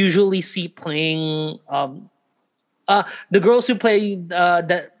you don't usually see playing. The girls who play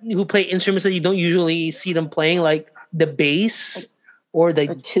play instruments that you don't usually see them playing, like the bass or the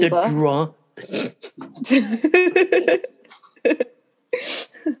drum.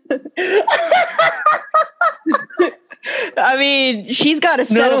 I mean, she's got a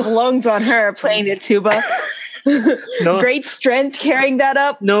set of lungs on her playing the tuba. Great strength carrying that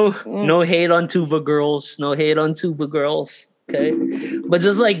up. No hate on tuba girls. No hate on tuba girls. Okay, but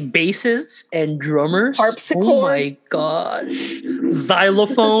just like bassists and drummers. Harpsichord. Oh my gosh,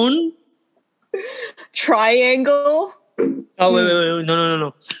 xylophone. Triangle. Oh wait,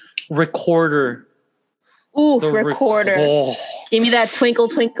 no. Recorder. Ooh, recorder. Give me that twinkle,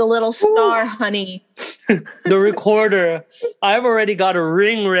 twinkle, little star, honey. The recorder. I've already got a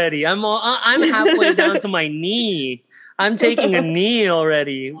ring ready. I'm halfway down to my knee. I'm taking a knee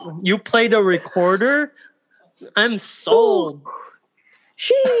already. You play the recorder? I'm sold.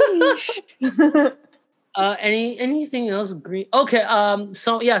 Sheesh. Anything else green? Okay.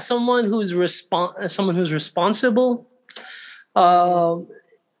 So yeah, someone who's responsible.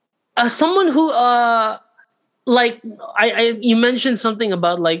 Someone who like you mentioned something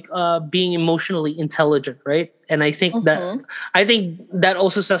about like being emotionally intelligent, right? And I think that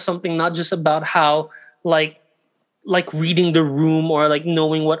also says something not just about how like reading the room or like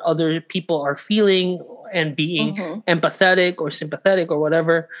knowing what other people are feeling and being empathetic or sympathetic or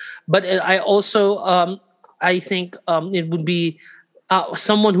whatever, but I also I think it would be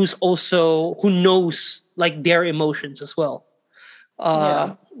someone who knows like their emotions as well.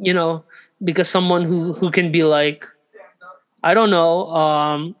 Because someone who can be like, I don't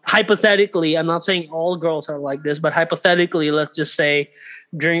know, hypothetically, I'm not saying all girls are like this, but hypothetically, let's just say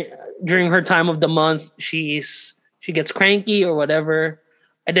during her time of the month, she gets cranky or whatever.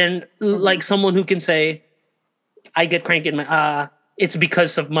 And then like someone who can say, I get cranky in my, it's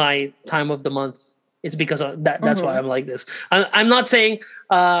because of my time of the month. It's because of that. That's why I'm like this. I'm not saying,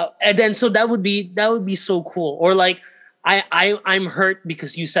 and then, so that would be so cool. Or like, I'm hurt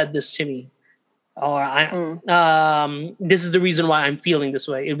because you said this to me, or this is the reason why I'm feeling this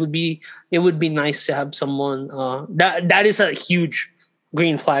way. It would be nice to have someone that is a huge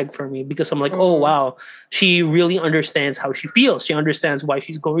green flag for me, because I'm like, oh wow, she really understands how she feels. She understands why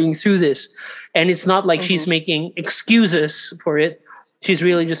she's going through this, and it's not like she's making excuses for it. She's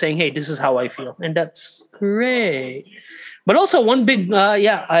really just saying, hey, this is how I feel, and that's great. But also one big,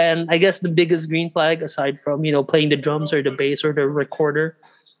 and I guess the biggest green flag, aside from, playing the drums or the bass or the recorder,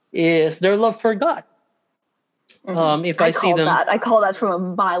 is their love for God. If I see them, I call that from a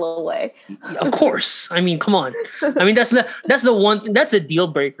mile away. Of course. I mean, come on. I mean, that's the one thing, that's a deal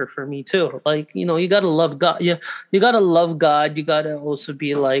breaker for me too. Like, you gotta love God. You gotta love God. You gotta also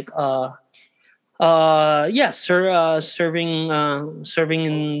be like, serving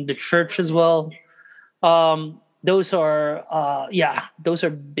in the church as well. Those are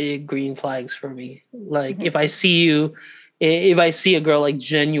big green flags for me. Like if I see a girl like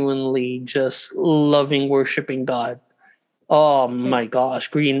genuinely just loving, worshiping God, oh my gosh,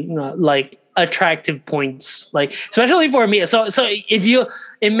 green, like attractive points, like especially for me. So if you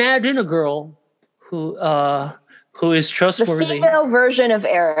imagine a girl who is trustworthy, the female version of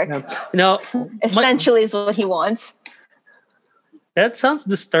Eric, essentially is what he wants. That sounds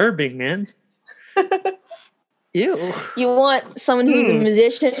disturbing, man. Ew. You want someone who's a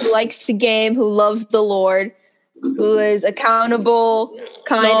musician, who likes to game, who loves the Lord, who is accountable,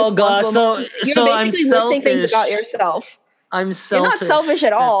 kind, responsible. God, so I'm selfish. Listing things about yourself. I'm You're not selfish. selfish at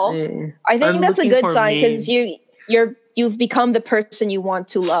That's all. me. I think I'm that's a looking good for sign because me. you've become the person you want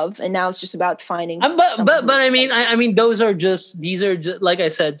to love, and now it's just about finding But someone but who but I loves mean I mean these are just like I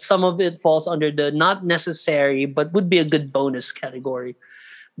said, some of it falls under the not necessary but would be a good bonus category.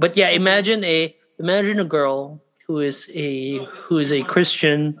 But yeah, you. Mhm. imagine a girl who is a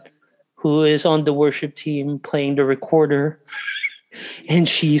Christian, who is on the worship team playing the recorder, and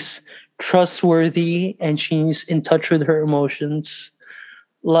she's trustworthy and she's in touch with her emotions.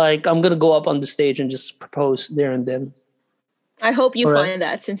 Like, I'm gonna go up on the stage and just propose there and then. I hope you All right. find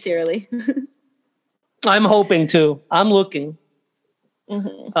that sincerely. I'm hoping to. I'm looking.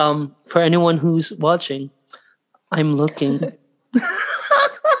 Mhm. For anyone who's watching, I'm looking.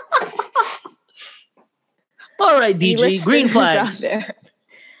 All right, Any DG. Green listeners out flags. there?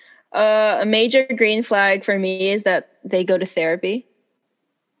 A major green flag for me is that they go to therapy.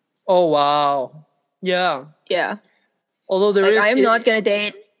 Oh wow. Yeah. Yeah. Although there Like is, I'm not going to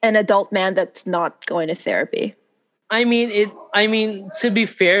date an adult man that's not going to therapy. I mean it. I mean, to be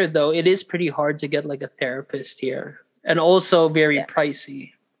fair though, it is pretty hard to get like a therapist here, and also very Yeah,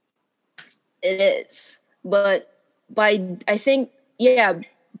 pricey. it is. But I think, yeah,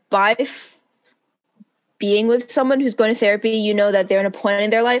 by being with someone who's going to therapy, you know that they're in a point in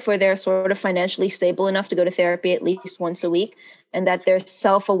their life where they're sort of financially stable enough to go to therapy at least once a week, and that they're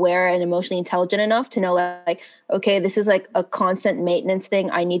self-aware and emotionally intelligent enough to know, like, okay, this is like a constant maintenance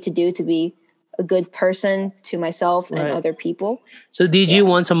thing I need to do to be a good person to myself and Right. other people. So DG Yeah.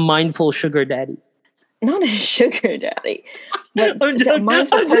 wants a mindful sugar daddy. Not a sugar daddy, but I'm just a joking.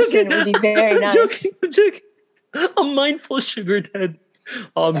 mindful I'm person joking. would be very I'm nice. joking. I'm joking. A mindful sugar daddy.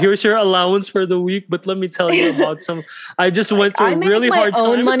 Here's your allowance for the week, but let me tell you about some. I just went through I a make really my hard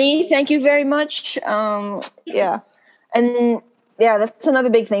own time. money. Thank you very much. Yeah. And yeah, that's another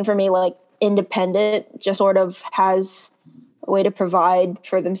big thing for me. Like, independent, just sort of has a way to provide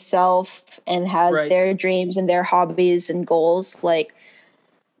for themselves and has Right. their dreams and their hobbies and goals. Like,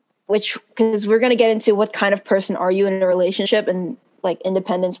 which, because we're going to get into what kind of person are you in a relationship, and like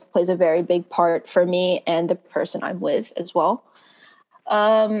independence plays a very big part for me and the person I'm with as well.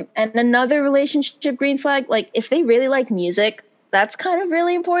 And another relationship green flag, like if they really like music, that's kind of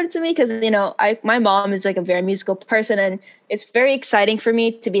really important to me because, you know, my mom is like a very musical person, and it's very exciting for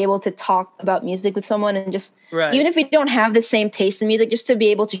me to be able to talk about music with someone, and just Right. even if we don't have the same taste in music, just to be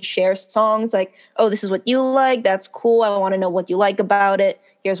able to share songs like, oh, this is what you like, that's cool, I want to know what you like about it,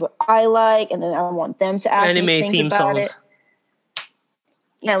 here's what I like, and then I want them to ask me Anime things theme about songs. it.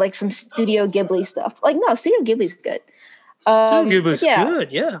 Yeah, like some Studio Ghibli stuff. Like, no, Studio Ghibli's good. It But was yeah,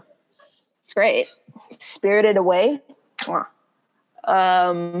 good. Yeah. it's great. Spirited Away. Mwah.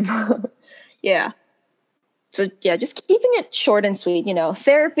 Yeah. So yeah, just keeping it short and sweet, you know,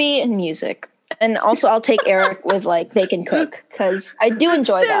 therapy and music. And also I'll take Eric with like they can cook because I do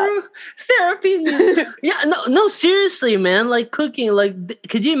enjoy that. Therapy. Yeah. No. Seriously, man. Like cooking. Like,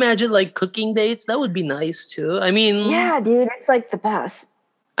 could you imagine like cooking dates? That would be nice too. I mean, Yeah, dude, it's like the best.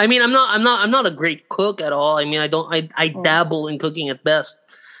 I'm not a great cook at all. I mean, I dabble in cooking at best.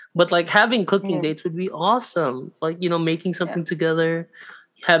 But like having cooking dates would be awesome. Like, you know, making something together,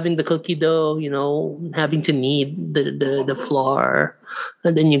 having the cookie dough, you know, having to knead the flour,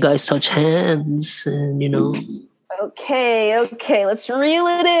 and then you guys touch hands, and you know. Okay, let's reel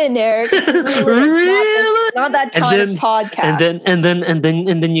it in, Eric. Let's reel it in. Not that kind of podcast.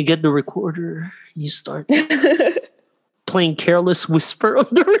 And then you get the recorder. You start playing Careless Whisper on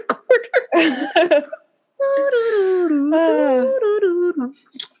the recorder.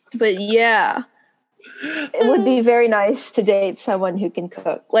 But yeah, it would be very nice to date someone who can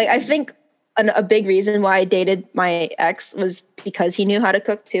cook. Like, I think a big reason why I dated my ex was because he knew how to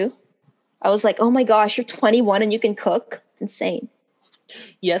cook too. I was like, oh my gosh, you're 21 and you can cook. It's insane.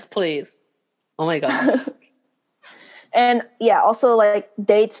 Yes, please. Oh my gosh. And yeah, also like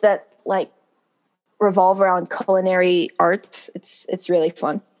dates that like revolve around culinary arts. It's really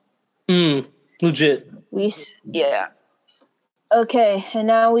fun. Legit. Yeah. Okay, and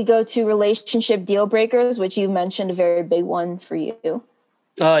now we go to relationship deal breakers, which you mentioned a very big one for you.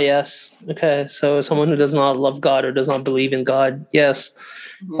 Oh, yes. Okay, so someone who does not love God or does not believe in God. Yes.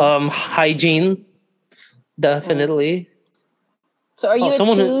 Hygiene, definitely. So are you a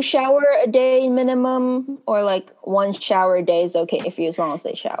 2-shower a day minimum, or like 1 shower a day is okay for you as long as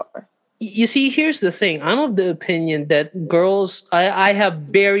they shower? You see, here's the thing. I'm of the opinion that girls, I have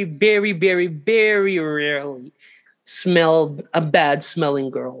very, very, very, very rarely smelled a bad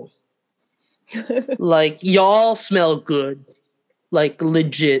smelling girl. Like, y'all smell good. Like,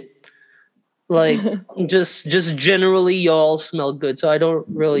 legit. Like, just generally y'all smell good. So I don't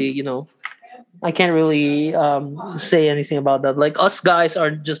really, you know, I can't really say anything about that. Like us guys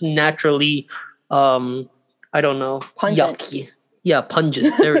are just naturally, I don't know, Pungent. yucky. Yeah,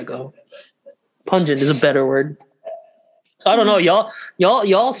 pungent. There we go. Pungent is a better word. So I don't know,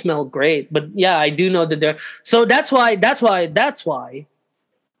 y'all smell great, but yeah, I do know that they're. So that's why.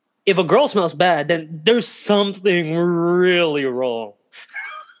 If a girl smells bad, then there's something really wrong.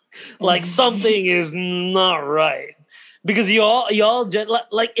 Like something is not right. Because y'all just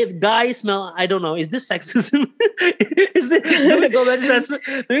like if guys smell, I don't know, is this sexism? Is this do we go back to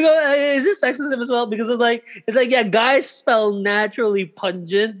is this sexism as well? Because it's like yeah, guys smell naturally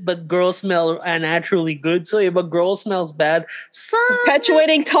pungent, but girls smell naturally good. So if a girl smells bad,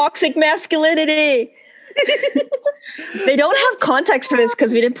 perpetuating toxic masculinity. They don't have context for this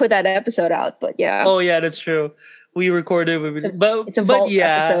because we didn't put that episode out, but yeah. Oh yeah, that's true. We recorded It's a vault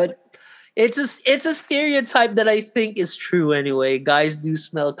episode. It's a stereotype that I think is true anyway. Guys do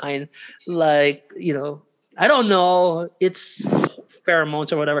smell kind like, I don't know, it's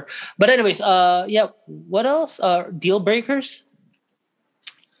pheromones or whatever. But anyways, yeah, what else? Deal breakers?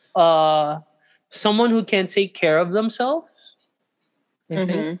 Someone who can take care of themselves, I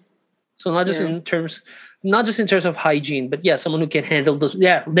think. So not just in terms of hygiene, but yeah, someone who can handle this.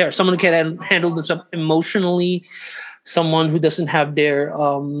 Yeah, someone who can handle themselves emotionally, someone who doesn't have their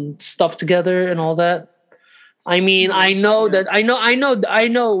stuff together and all that. I mean, I know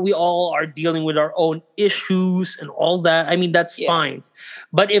we all are dealing with our own issues and all that. I mean, that's fine.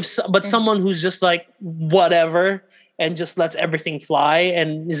 But someone who's just like whatever and just lets everything fly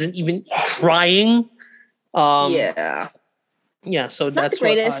and isn't even trying. Yeah. So Not that's the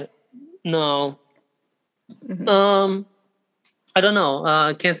greatest. No. I don't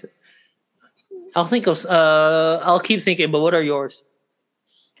know. Can't. I'll think of. I'll keep thinking. But what are yours?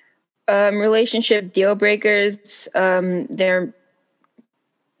 Relationship deal breakers. They're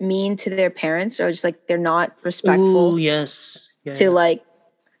mean to their parents, or just like they're not respectful. Ooh, yes. To like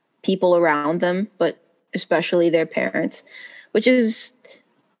people around them, but especially their parents, which is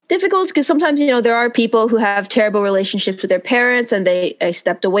difficult because sometimes there are people who have terrible relationships with their parents and they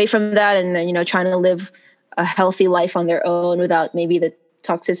stepped away from that and they're trying to live a healthy life on their own without maybe the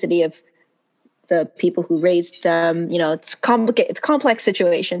toxicity of the people who raised them. It's complicated. It's a complex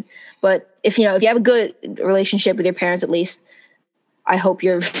situation. But if you have a good relationship with your parents, at least I hope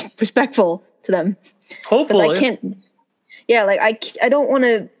you're respectful to them. Hopefully. I can't. Yeah, like I don't want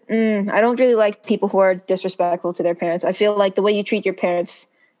to. I don't really like people who are disrespectful to their parents. I feel like the way you treat your parents,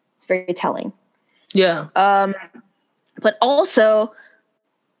 it's very telling. Yeah. But also,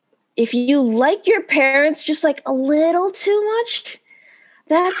 if you like your parents just like a little too much,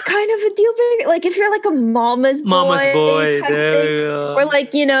 that's kind of a deal breaker. Like if you're like a mama's boy type thing, or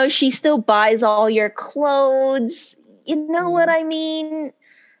like she still buys all your clothes. You know what I mean?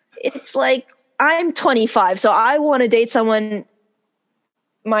 It's like I'm 25, so I want to date someone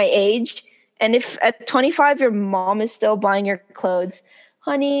my age. And if at 25 your mom is still buying your clothes,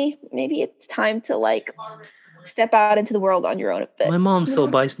 honey, maybe it's time to like step out into the world on your own a bit. My mom still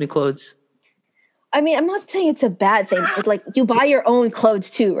buys me clothes. I mean, I'm not saying it's a bad thing, but like you buy your own clothes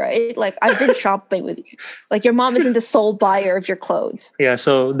too, right? Like I've been shopping with you. Like your mom isn't the sole buyer of your clothes. Yeah,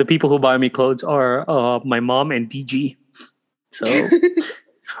 so the people who buy me clothes are my mom and DG. So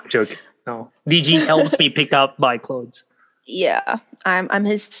I'm joking. No, DG helps me pick out my clothes. Yeah, I'm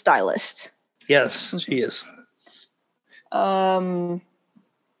his stylist. Yes, she is.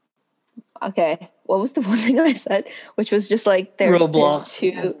 Okay, what was the one thing I said? Which was just like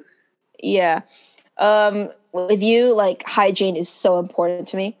Roblox. Yeah. With you, like hygiene is so important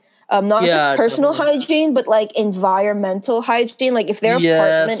to me. Not just personal hygiene, but like environmental hygiene. Like if their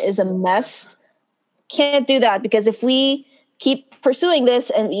apartment is a mess, can't do that, because if we keep pursuing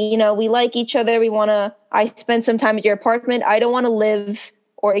this and we like each other, I spend some time at your apartment, I don't want to live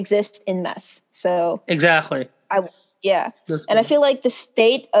or exist in mess. So exactly. I feel like the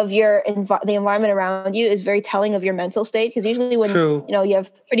state of the environment around you is very telling of your mental state, because usually when you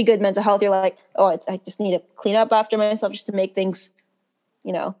have pretty good mental health, you're like, oh, I just need to clean up after myself just to make things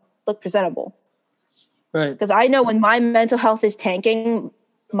look presentable. Right. Because I know when my mental health is tanking,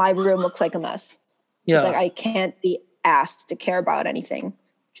 my room looks like a mess. Yeah. It's like I can't be asked to care about anything,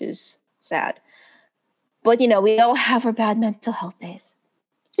 which is sad. But we all have our bad mental health days.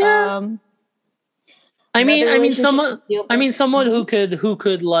 Yeah. Someone who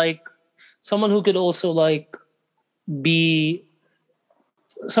could like, someone who could also like be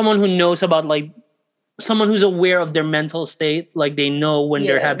someone who knows about, like, someone who's aware of their mental state, like they know when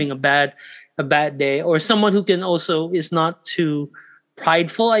they're having a bad day, or someone who can also is not too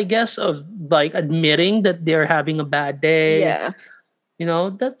prideful, I guess, of like admitting that they're having a bad day.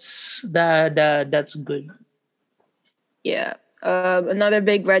 that's good. Yeah. Another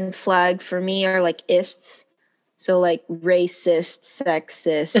big red flag for me are like ists. So like racist,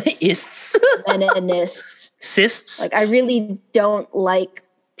 sexist, Ists. meninists. Cysts. Like I really don't like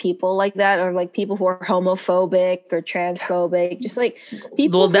people like that, or like people who are homophobic or transphobic. Just like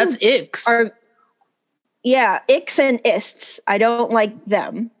people Well, that's who icks. are, yeah, icks and ists. I don't like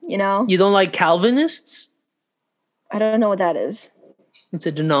them, you know? You don't like Calvinists? I don't know what that is. It's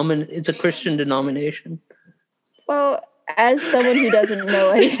a Christian denomination. Well, as someone who doesn't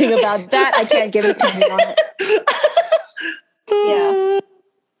know anything about that, I can't give an opinion on it. Yeah.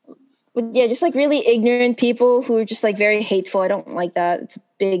 But yeah, just like really ignorant people who are just like very hateful. I don't like that. It's a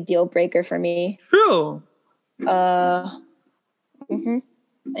big deal breaker for me. True. Yeah,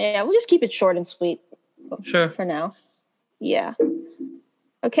 we'll just keep it short and sweet. Sure. For now. Yeah.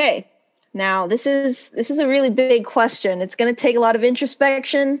 Okay. Now this is a really big question. It's going to take a lot of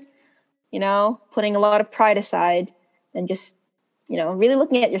introspection, putting a lot of pride aside and just, really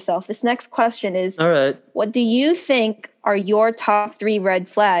looking at yourself. This next question is, all right, what do you think are your top 3 red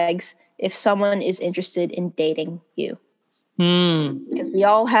flags if someone is interested in dating you? Because we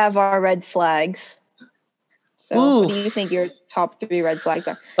all have our red flags. So what do you think your top 3 red flags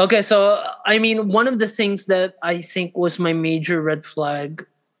are? Okay, so I mean, one of the things that I think was my major red flag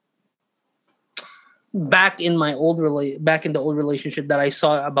back in the old relationship that I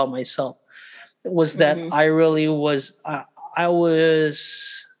saw about myself was that I really was I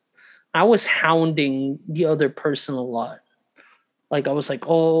was hounding the other person a lot. Like I was like,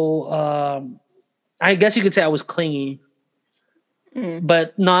 I guess you could say I was clingy.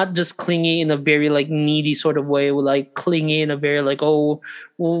 But not just clingy in a very like needy sort of way, like clingy in a very like, oh,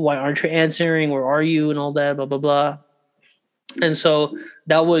 well, why aren't you answering? Where are you? And all that, blah, blah, blah. And so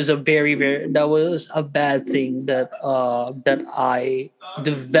that was a bad thing that I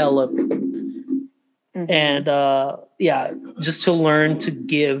developed. And just to learn to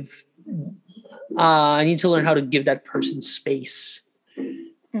give, I need to learn how to give that person space.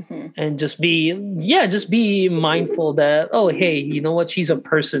 And just be mindful that, oh, hey, you know what? She's a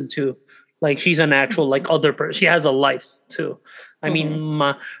person too. Like she's an actual like other person. She has a life too. I mean,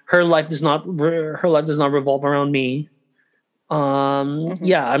 her life does not revolve around me.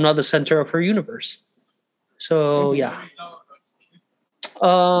 Yeah, I'm not the center of her universe. So yeah.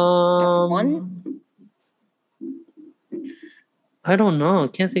 One? I don't know. I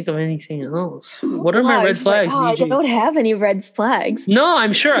can't think of anything else. What are my red flags? I don't have any red flags. No,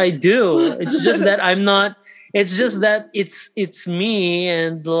 I'm sure I do. It's just that I'm not. It's just that it's me,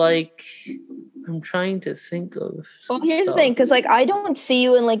 and like I'm trying to think of. Well, here's the thing, because like I don't see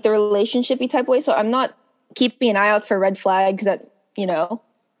you in like the relationshipy type way, so I'm not keeping an eye out for red flags that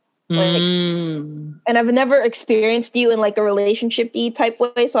like, and I've never experienced you in like a relationship-y type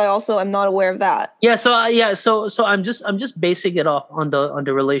way, so I also am not aware of that. Yeah, so I'm just basing it off on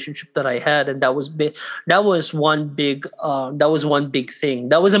the relationship that I had, and that was one big thing.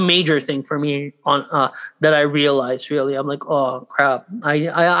 That was a major thing for me on that I realized. Really, I'm like, oh crap,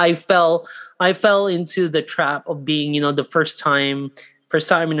 I fell into the trap of being the first time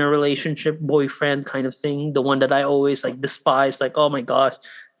in a relationship boyfriend kind of thing, the one that I always like despised, like, oh my gosh,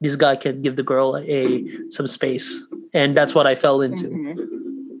 this guy can give the girl some space, and that's what I fell into.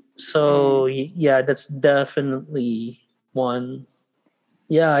 So yeah, that's definitely one.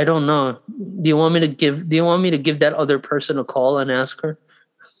 Yeah, I don't know. Do you want me to give that other person a call and ask her?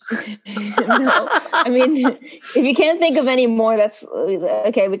 No, I mean, if you can't think of any more, that's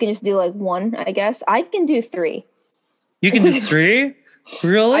okay. We can just do like one, I guess. I can do 3. You can do 3?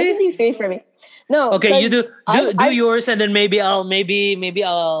 Really? I can do 3 for me. No. Okay, you do yours, and then maybe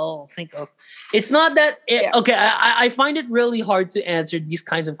I'll think of. It's not that okay. I find it really hard to answer these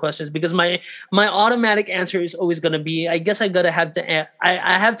kinds of questions because my automatic answer is always gonna be, I guess I have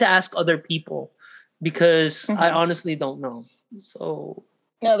to ask other people because I honestly don't know. So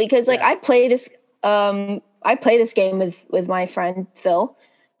no, because like I play this game with my friend Phil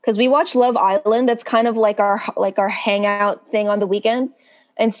because we watch Love Island. That's kind of like our hangout thing on the weekend.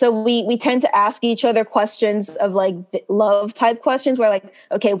 And so we tend to ask each other questions of like love type questions where like,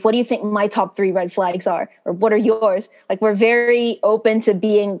 okay, what do you think my top 3 red flags are? Or what are yours? Like we're very open to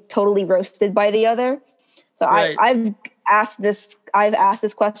being totally roasted by the other. So right. I've asked this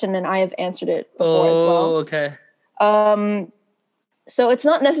question and I have answered it before as well. Oh, okay. So it's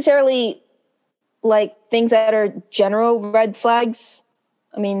not necessarily like things that are general red flags.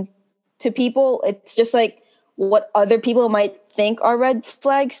 I mean, to people, it's just like what other people might think are red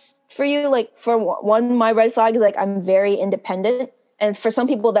flags for you. Like for one, my red flag is like I'm very independent, and for some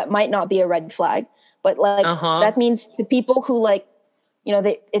people that might not be a red flag, but like that means to people who like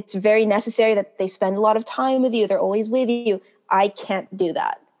it's very necessary that they spend a lot of time with you. They're always with you. I can't do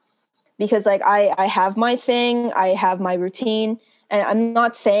that because like I have my thing, I have my routine, and I'm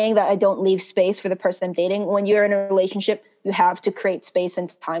not saying that I don't leave space for the person I'm dating. When you're in a relationship, you have to create space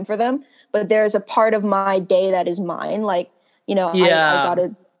and time for them. But there's a part of my day that is mine. Like, I got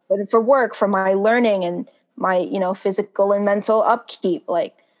to put it for work, for my learning and my, physical and mental upkeep.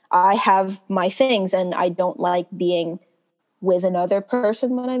 Like I have my things and I don't like being with another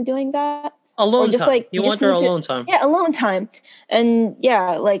person when I'm doing that. Or Alone just time. like You want your alone time. Yeah, alone time. And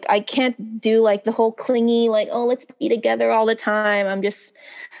yeah, like I can't do like the whole clingy, like, oh, let's be together all the time.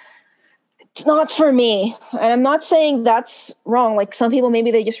 It's not for me. And I'm not saying that's wrong. Like some people, maybe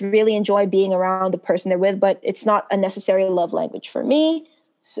they just really enjoy being around the person they're with, but it's not a necessary love language for me.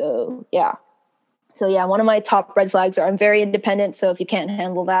 So yeah. One of my top red flags are I'm very independent. So if you can't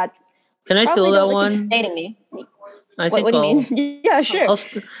handle that, can I steal that one? Dating me. I think. What do you mean? Yeah, sure.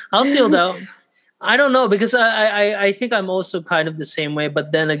 I'll steal that. I don't know because I think I'm also kind of the same way.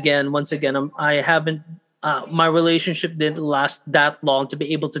 But then again, once again, I haven't. My relationship didn't last that long to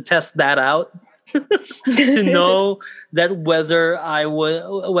be able to test that out. To know that whether I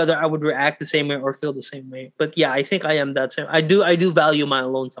would react the same way or feel the same way. But yeah, I think I am that same. I do value my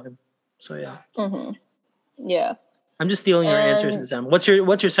alone time. So yeah. Mm-hmm. Yeah. I'm just stealing your answers, Sam. What's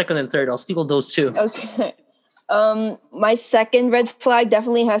your second and third? I'll steal those too. Okay. My second red flag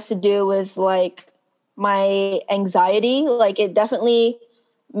definitely has to do with like my anxiety. Like it definitely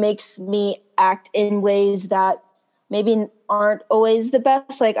makes me act in ways that maybe aren't always the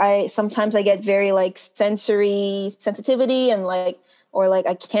best. Like sometimes I get very like sensory sensitivity and like, or like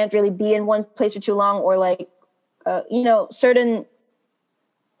I can't really be in one place for too long, or like, certain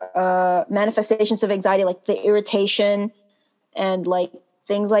manifestations of anxiety, like the irritation and like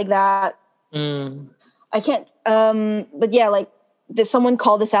things like that. I can't, but yeah, like someone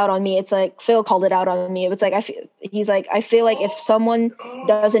called this out on me. It's like Phil called it out on me. It's like I feel like if someone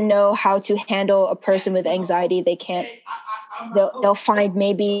doesn't know how to handle a person with anxiety, they'll find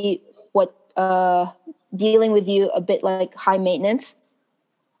maybe what dealing with you a bit like high maintenance.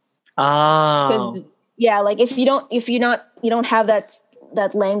 Yeah, like if you don't have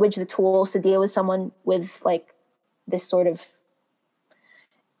that language, the tools to deal with someone with like this sort of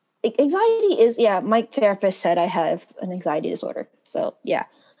anxiety is, yeah, my therapist said I have an anxiety disorder. So yeah.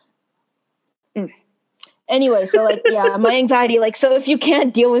 Anyway, so like, yeah, my anxiety, like, so if you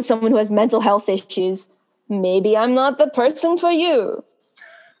can't deal with someone who has mental health issues, maybe I'm not the person for you.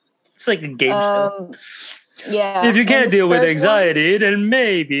 It's like a game show. Yeah. If you can't deal with anxiety, then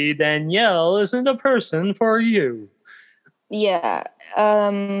maybe Danielle isn't the person for you. Yeah.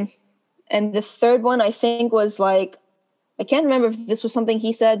 And the third one I think was like, I can't remember if this was something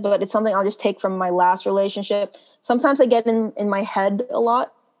he said, but it's something I'll just take from my last relationship. Sometimes I get in my head a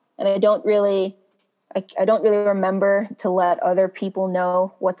lot, and I don't really remember to let other people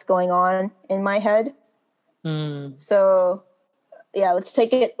know what's going on in my head. So yeah, let's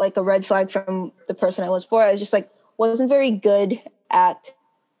take it like a red flag from the person I was before. I was just like, wasn't very good at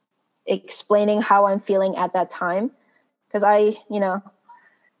explaining how I'm feeling at that time. Because I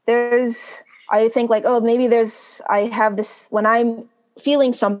think like, oh, maybe I have this, when I'm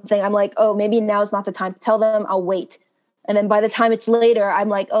feeling something, I'm like, oh, maybe now's not the time to tell them, I'll wait. And then by the time it's later, I'm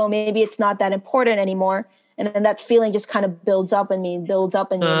like, oh, maybe it's not that important anymore. And then that feeling just kind of builds up in me. And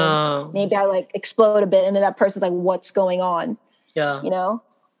then maybe I like explode a bit. And then that person's like, what's going on? Yeah.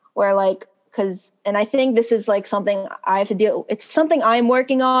 Where like, and I think this is like something I have to deal. It's something I'm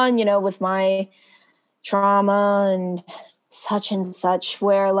working on, with my trauma and such,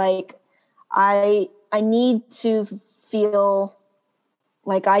 where like, I need to feel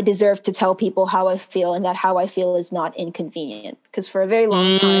like I deserve to tell people how I feel, and that how I feel is not inconvenient. Because for a very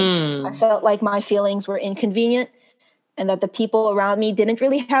long time, I felt like my feelings were inconvenient, and that the people around me didn't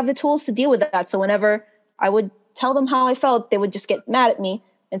really have the tools to deal with that. So whenever I would tell them how I felt, they would just get mad at me.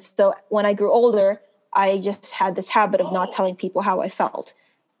 And so when I grew older, I just had this habit of not telling people how I felt.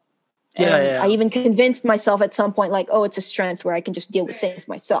 I even convinced myself at some point, like, oh, it's a strength where I can just deal with things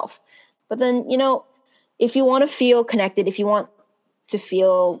myself. But then, if you want to feel connected, if you want to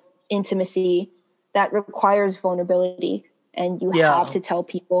feel intimacy, that requires vulnerability, and you have to tell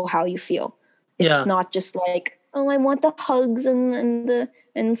people how you feel. It's not just like, oh, I want the hugs and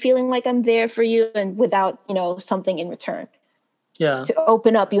feeling like I'm there for you, and without, something in return. Yeah. To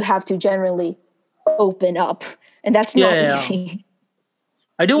open up, you have to generally open up, and that's not easy.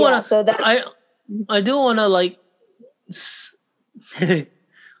 I do want to. I do want to like.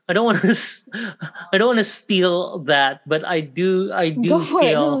 I don't want to steal that, but I do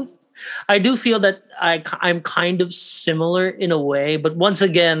feel that I'm kind of similar in a way, but once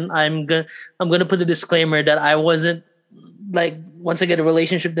again, I'm gonna put a disclaimer that I wasn't like, once again, a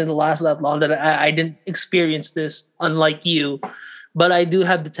relationship didn't last that long, that I didn't experience this, unlike you. But I do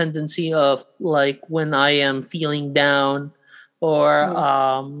have the tendency of, like, when I am feeling down or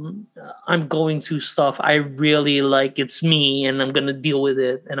I'm going through stuff, I really, like, it's me and I'm gonna deal with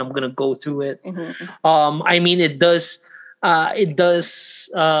it and I'm gonna go through it. I mean, it does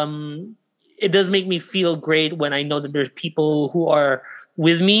make me feel great when I know that there's people who are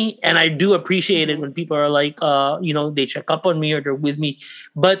with me, and I do appreciate it when people are like, they check up on me or they're with me.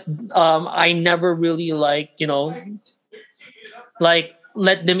 But I never really, like, like,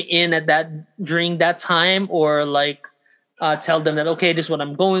 let them in at that during that time, or like tell them that, okay, this is what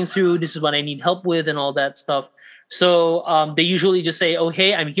I'm going through, this is what I need help with, and all that stuff. So they usually just say, oh,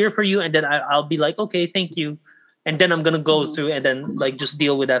 hey, I'm here for you, and then I'll be like, okay, thank you, and then I'm gonna go through and then, like, just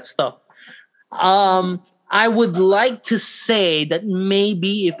deal with that stuff. I would like to say that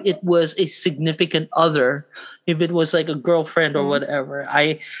maybe if it was a significant other, if it was like a girlfriend or whatever,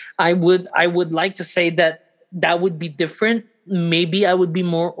 I would like to say that that would be different. Maybe I would be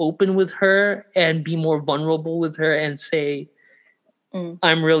more open with her and be more vulnerable with her and say,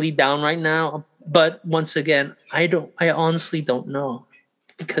 I'm really down right now. But once again, I honestly don't know,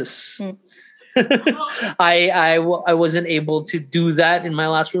 because I wasn't able to do that in my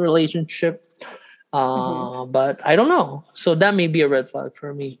last relationship. But I don't know. So that may be a red flag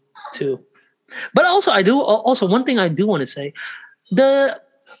for me too. But also one thing I do want to say, the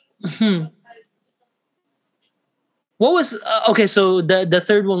what was okay, so the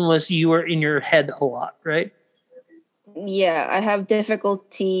third one was you were in your head a lot, right? Yeah, I have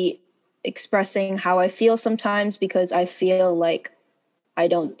difficulty expressing how I feel sometimes because I feel like I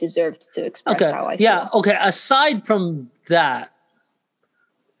don't deserve to express how I feel. Yeah, okay. Aside from that,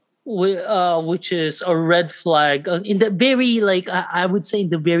 which is a red flag in the very, like, I would say, in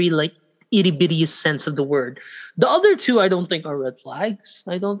the very, like, itty bitty sense of the word. The other two I don't think are red flags.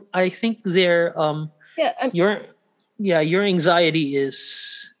 I think they're your anxiety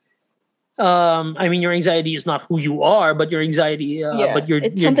is I mean, your anxiety is not who you are, but your anxiety but it's you're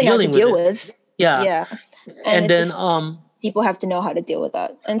something I have to dealing deal with. with. Yeah. Yeah. And then people have to know how to deal with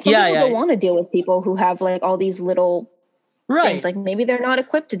that. And some people don't want to deal with people who have, like, all these little things. Like, maybe they're not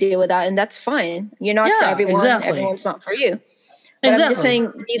equipped to deal with that, and that's fine. You're not for everyone. Exactly. Everyone's not for you. But I'm just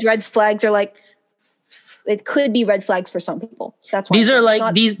saying, these red flags are like, it could be red flags for some people. That's why these are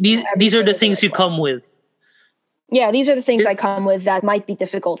like these are the things you come with. Yeah, these are the things I come with that might be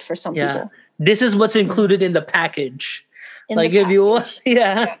difficult for some people. This is what's included in the package. If you want,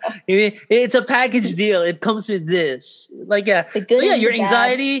 it's a package deal. It comes with this. Like, your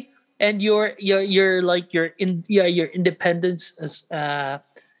anxiety and your independence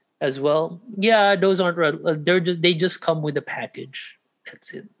as well. Yeah, those aren't they just come with the package.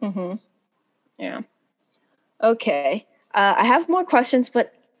 That's it. Yeah. Okay. I have more questions,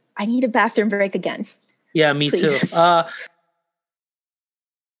 but I need a bathroom break again. Yeah, me too.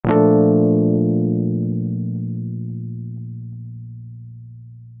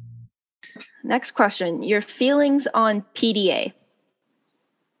 Next question. Your feelings on PDA.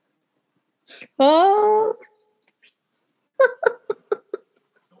 Oh.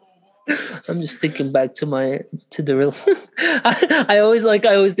 I'm just thinking back to the real. I always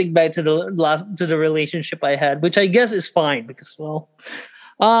think back to the relationship I had, which I guess is fine because, well,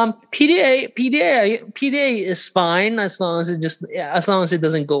 PDA is fine as long as it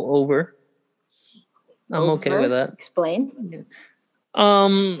doesn't go over. I'm okay with that. Explain.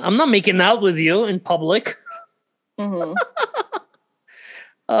 I'm not making out with you in public.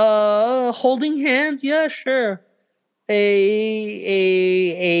 Holding hands, yeah, sure.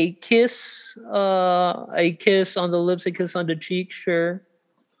 A kiss, a kiss on the lips, a kiss on the cheek, sure.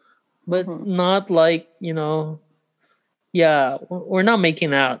 But not like, we're not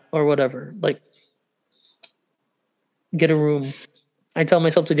making out or whatever. Like, get a room. I tell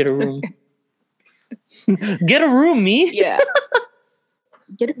myself to get a room. Get a room, me? Yeah.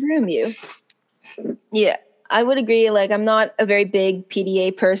 Get a room, you. Yeah. I would agree. Like, I'm not a very big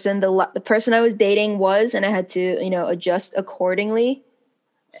PDA person. The person I was dating was, and I had to, adjust accordingly.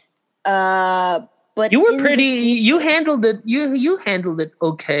 But you were you handled it. You handled it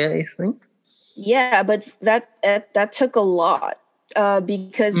okay, I think. Yeah, but that took a lot.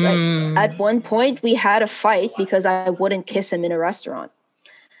 Because at one point we had a fight because I wouldn't kiss him in a restaurant.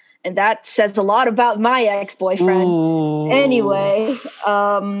 And that says a lot about my ex-boyfriend. Ooh. Anyway,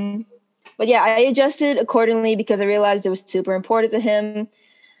 but yeah, I adjusted accordingly because I realized it was super important to him.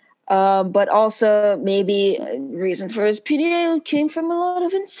 But also maybe a reason for his PDA came from a lot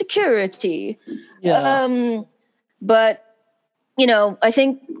of insecurity. Yeah. But I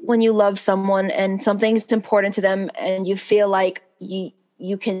think when you love someone and something's important to them, and you feel like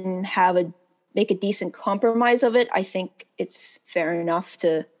you can make a decent compromise of it, I think it's fair enough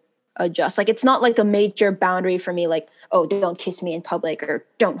to adjust. Like, it's not like a major boundary for me, like, oh, don't kiss me in public or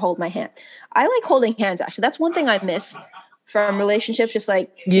don't hold my hand. I like holding hands, actually. That's one thing I miss from relationships, just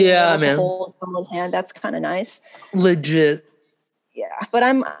like being Yeah, able to man. hold someone's hand. That's kind of nice. Legit. Yeah, but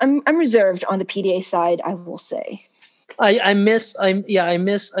I'm reserved on the PDA side, I will say. I miss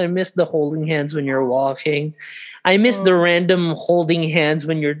the holding hands when you're walking. I miss the random holding hands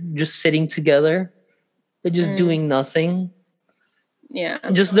when you're just sitting together. They're just doing nothing. Yeah.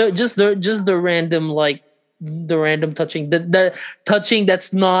 Just the random, like, the random touching. The touching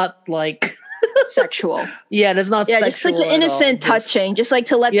that's not like sexual. Yeah, that's not sexual. Just like the innocent touching, just like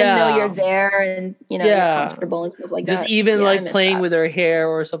to let them know you're there and you're comfortable and stuff like just that. Just even like playing with her hair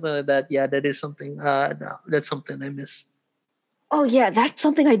or something like that. Yeah, that is something. No, that's something I miss. Oh yeah, that's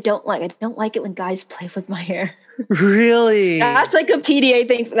something I don't like. I don't like it when guys play with my hair. Really? That's like a PDA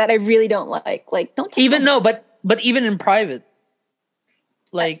thing that I really don't like. Like, don't even no, but even in private.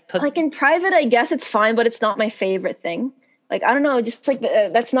 Like in private, I guess it's fine, but it's not my favorite thing. Like, I don't know, just like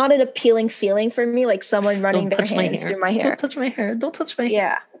that's not an appealing feeling for me. Like someone running their hands through my hair. Don't touch my hair. Don't touch my hair.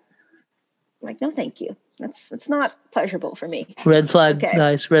 Yeah. Like, no, thank you. It's not pleasurable for me. Red flag,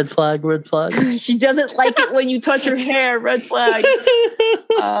 guys. Red flag. Red flag. She doesn't like it when you touch her hair. Red flag.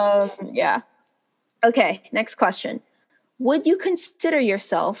 Yeah. Okay. Next question. Would you consider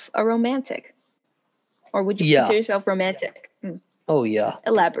yourself a romantic, or would you consider yourself romantic? Oh yeah.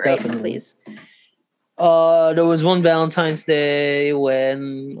 Elaborate, please. There was one Valentine's Day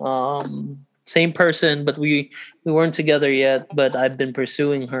when same person, but we weren't together yet, but I've been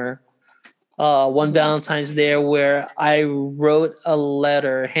pursuing her. One Valentine's Day where I wrote a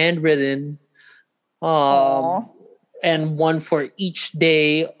letter, handwritten, and one for each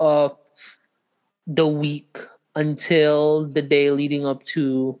day of the week until the day leading up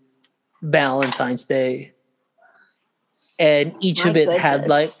to Valentine's Day. And each of it had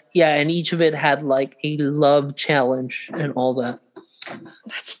like a love challenge and all that.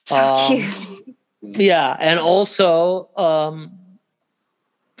 That's so cute. Yeah, and also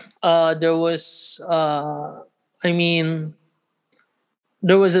there was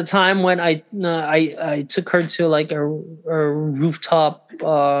there was a time when I took her to like a rooftop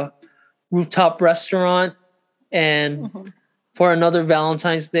restaurant, and for another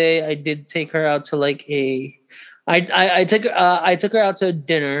Valentine's Day I did take her out to like I took her out to a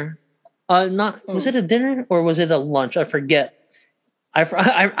dinner. Was it a dinner or was it a lunch? I forget.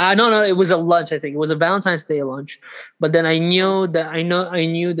 I don't know. It was a lunch. I think it was a Valentine's Day lunch. But then I knew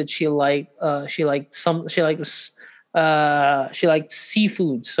that she liked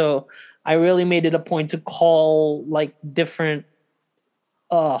seafood. So I really made it a point to call like different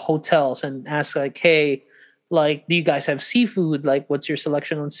hotels and ask like, hey, like, do you guys have seafood? Like, what's your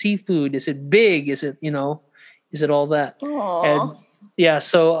selection on seafood? Is it big? Is it is it all that? Aww. And yeah,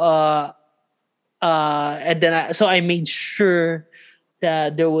 so and then I made sure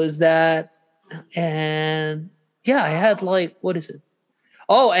that there was that, and yeah, I had like, what is it?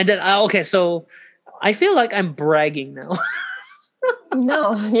 Oh, and then okay, so I feel like I'm bragging now.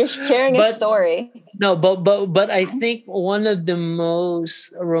 No, you're sharing a story. No, but I think one of the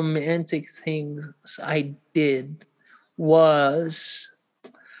most romantic things I did was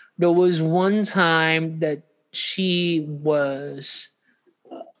there was one time that she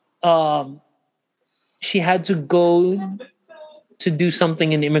had to go to do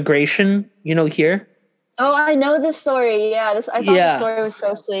something in immigration, here. Oh, I know this story. Yeah, I thought the story was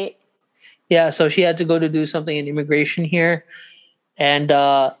so sweet. Yeah, so she had to go to do something in immigration here, and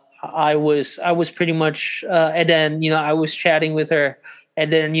I was pretty much, and then I was chatting with her,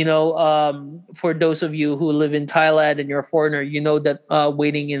 and then for those of you who live in Thailand and you're a foreigner, you know that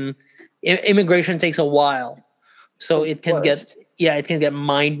waiting in immigration takes a while, so it can get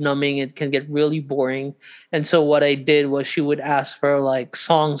mind numbing. It can get really boring. And so what I did was she would ask for like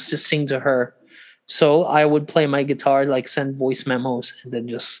songs to sing to her, so I would play my guitar, like send voice memos, and then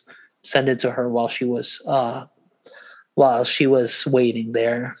just send it to her while she was waiting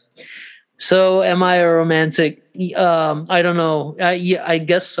there. So am I a romantic? I don't know. Yeah, I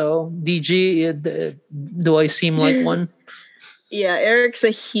guess so. DG, do I seem like one? Yeah, Eric's a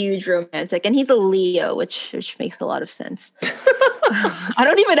huge romantic, and he's a Leo, which makes a lot of sense. I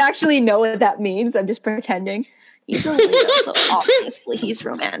don't even actually know what that means. I'm just pretending. He's a Leo, so obviously he's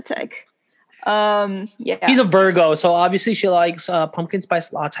romantic. Yeah. She's a Virgo, so obviously she likes pumpkin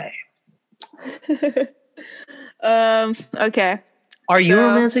spice latte. Okay. Are you So,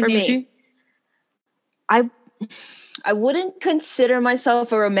 romantic, for DG? me, I wouldn't consider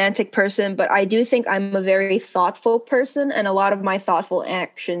myself a romantic person, but I do think I'm a very thoughtful person, and a lot of my thoughtful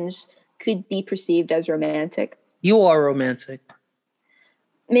actions could be perceived as romantic. You are romantic.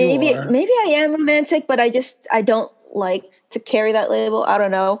 Maybe are. maybe I am romantic, but I don't like to carry that label. I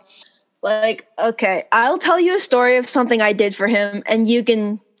don't know. Like, okay, I'll tell you a story of something I did for him, and you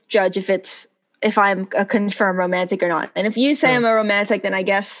can judge if I'm a confirmed romantic or not. And if you say I'm a romantic, then I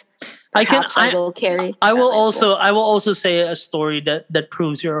guess perhaps I will carry. I will label. also say a story that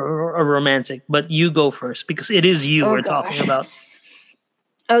proves you're a romantic. But you go first because it is you we're talking about.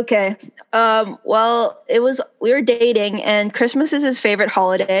 Okay. Well, we were dating, and Christmas is his favorite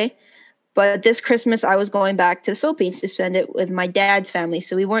holiday. But this Christmas, I was going back to the Philippines to spend it with my dad's family,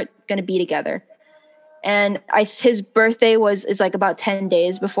 so we weren't going to be together. And his birthday is like about 10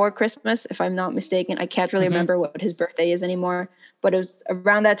 days before Christmas, if I'm not mistaken. I can't really remember what his birthday is anymore, but it was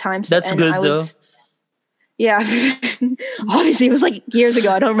around that time. That's good, though. Yeah, obviously it was like years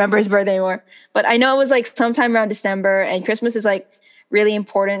ago. I don't remember his birthday anymore, but I know it was like sometime around December, and Christmas is like really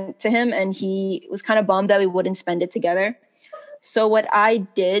important to him, and he was kind of bummed that we wouldn't spend it together. So what I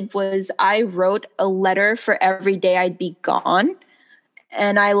did was I wrote a letter for every day I'd be gone.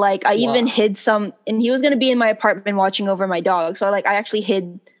 And I even hid some, and he was going to be in my apartment watching over my dog. So I actually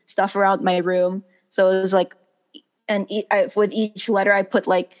hid stuff around my room. So it was like, and with each letter, I put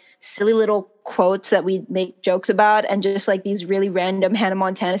like silly little quotes that we make jokes about, and just like these really random Hannah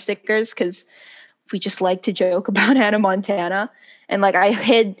Montana stickers, because we just like to joke about Hannah Montana. And like I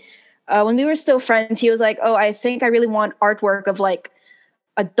hid, when we were still friends, he was like, "Oh, I think I really want artwork of like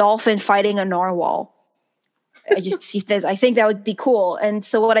a dolphin fighting a narwhal. He says, I think that would be cool." And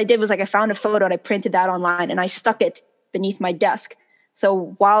so what I did was like I found a photo and I printed that online and I stuck it beneath my desk.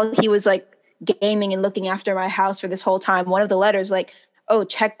 So while he was like gaming and looking after my house for this whole time, one of the letters like, "Oh,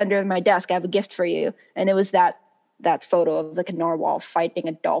 check under my desk. I have a gift for you." And it was that photo of like a narwhal fighting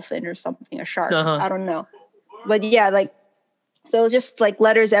a dolphin or something, a shark. I don't know. But yeah, like, so it was just like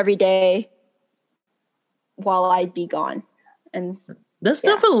letters every day while I'd be gone. And that's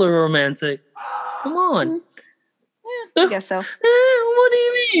definitely romantic. Come on. Yeah, I guess so. What do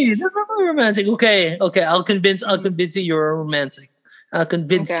you mean? That's not really romantic. Okay. I'll convince you you're a romantic. I'll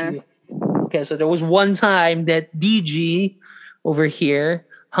convince you. Okay, so there was one time that DG over here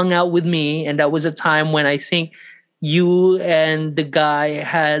hung out with me, and that was a time when I think you and the guy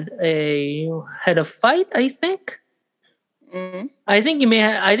had a fight, I think. I think you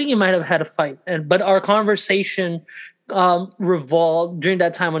might have had a fight, but our conversation revolved during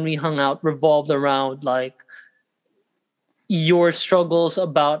that time when we hung out revolved around like your struggles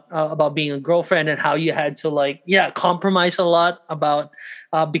about being a girlfriend and how you had to like compromise a lot about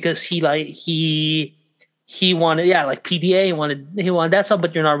because he wanted like PDA, he wanted that stuff,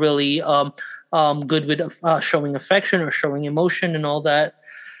 but you're not really good with showing affection or showing emotion and all that.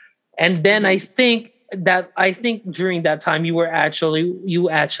 And then I think during that time you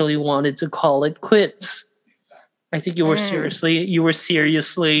actually wanted to call it quits. I think you were seriously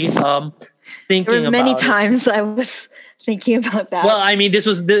thinking about there were many times I was thinking about that. Well, I mean, this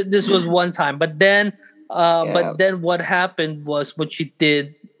was one time, but then what happened was what you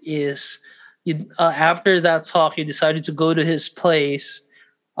did is after that talk, you decided to go to his place.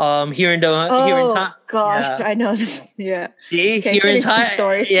 Here in Thailand. Gosh, I know this. Yeah. See, okay, here in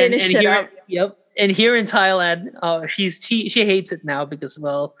Thailand, and here in Thailand, she hates it now because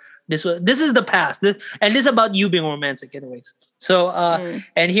this is the past. This is about you being romantic, anyways. So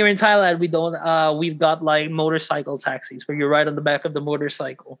and here in Thailand, we've got like motorcycle taxis where you ride on the back of the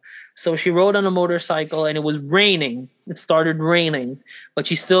motorcycle. So she rode on a motorcycle and it was raining. It started raining, but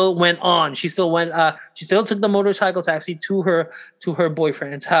she still went on. She still took the motorcycle taxi to her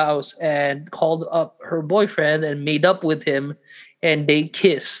boyfriend's house and called up her boyfriend and made up with him, and they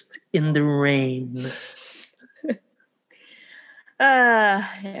kissed in the rain.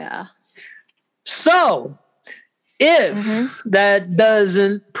 Yeah. So, if that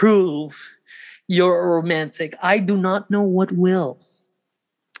doesn't prove you're a romantic, I do not know what will.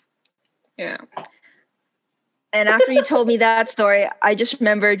 Yeah. And after you told me that story, I just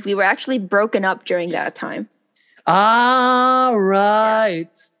remembered we were actually broken up during that time. Ah,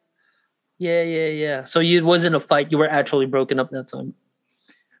 right. Yeah. So it wasn't a fight. You were actually broken up that time.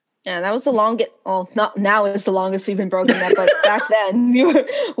 Yeah, that was the longest. Well, not now is the longest we've been broken up, but back then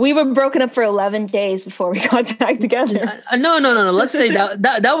we were broken up for 11 days before we got back together. No. Let's say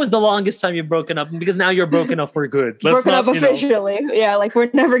that was the longest time you've broken up because now you're broken up for good. Let's Broken up not, officially. Yeah, like we're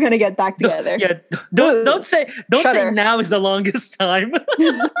never gonna get back together. Yeah, don't say Shudder. now is the longest time.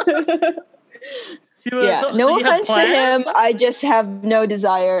 Yeah, So no you have offense to plans? him. I just have no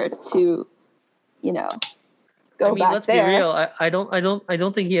desire to, go back Let's there. be real. I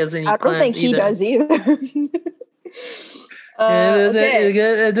don't think he has any I don't plans think he either. does either. Okay. I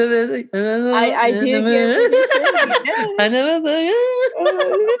do get what you're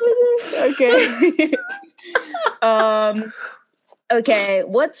saying. Okay. Okay.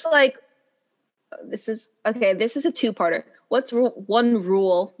 What's like? This is a two-parter. What's one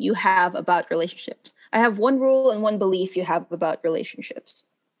rule you have about relationships? I have one rule and one belief you have about relationships.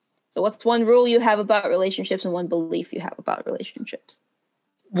 So what's one rule you have about relationships and one belief you have about relationships?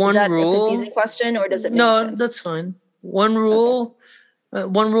 One is that rule. a confusing question, or does it make No, sense? that's fine. One rule.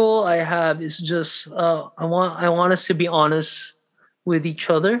 One rule I have is just I want us to be honest with each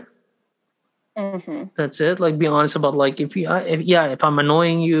other. Mm-hmm. That's it. Like, be honest about like if I'm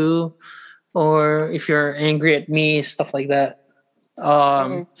annoying you, or if you're angry at me, stuff like that.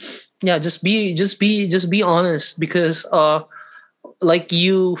 Yeah, just be honest, because like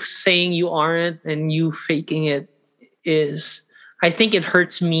you saying you aren't and you faking it is, I think it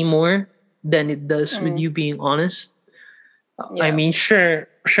hurts me more than it does with you being honest. Yeah. I mean, sure,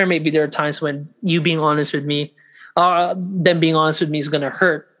 maybe there are times when you being honest with me, them being honest with me is gonna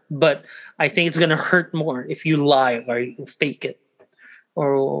hurt, but I think it's gonna hurt more if you lie or you fake it.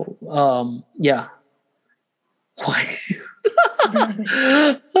 Or yeah. Why?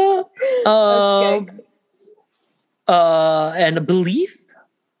 Okay. And a belief.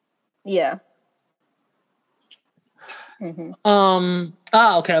 Yeah. Mm-hmm.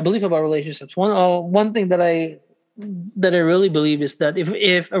 Okay, I believe about relationships. One thing that I really believe is that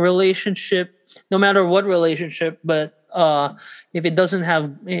if a relationship, no matter what relationship, but if it doesn't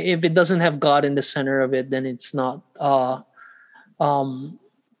have God in the center of it, then it's not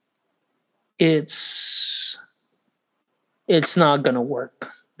it's not gonna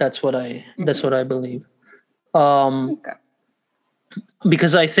work. That's what I believe. Okay.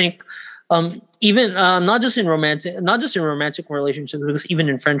 Because I think even not just in romantic relationships, because even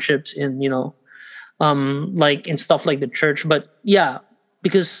in friendships, in like in stuff like the church, but yeah,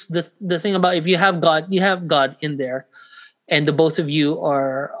 because the thing about, if you have God, you have God in there, and the both of you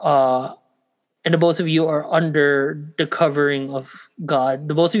are under the covering of God.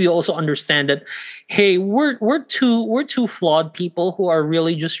 The both of you also understand that, hey, we're two flawed people who are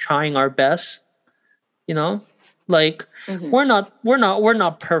really just trying our best. Like, we're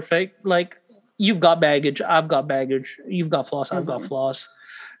not perfect. Like, you've got baggage, I've got baggage, you've got flaws, I've got flaws,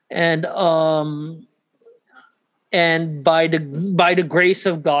 and by the grace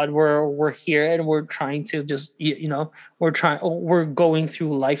of God, we're here, and we're trying to just we're going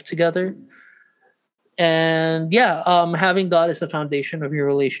through life together. And yeah, having God as the foundation of your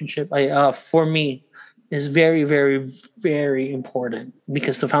relationship, for me, is very, very, very important,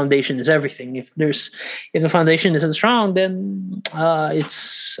 because the foundation is everything. If the foundation isn't strong, then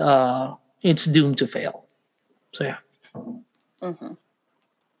it's doomed to fail. So yeah. Mm-hmm.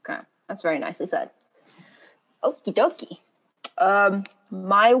 Okay, that's very nicely said. Okie dokie.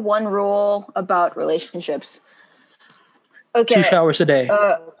 My one rule about relationships. Okay. 2 showers a day.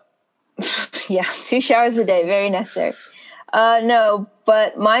 Yeah, 2 showers a day, very necessary. No,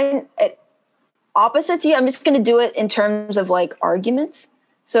 but mine, opposite to you, I'm just going to do it in terms of like arguments.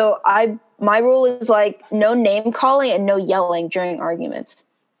 So my rule is like no name calling and no yelling during arguments.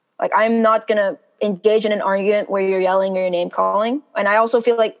 Like, I'm not going to engage in an argument where you're yelling or you're name calling. And I also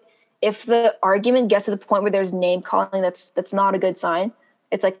feel like if the argument gets to the point where there's name calling, that's not a good sign.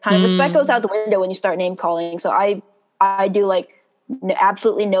 It's like kind of respect goes out the window when you start name calling. So I do like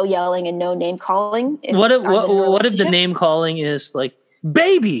absolutely no yelling and no name calling. What if the name calling is like,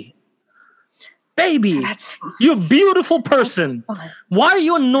 baby, you're a beautiful person, why are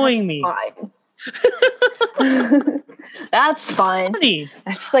you annoying me? That's fine. Honey.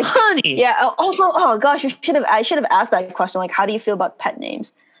 That's like, honey. Yeah. Also, oh gosh, I should have asked that question. Like, how do you feel about pet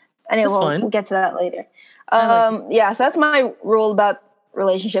names? Anyway, we'll get to that later. Yeah, so that's my rule about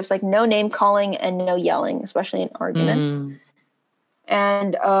relationships, like no name calling and no yelling, especially in arguments.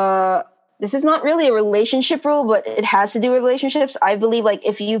 And this is not really a relationship rule, but it has to do with relationships. I believe like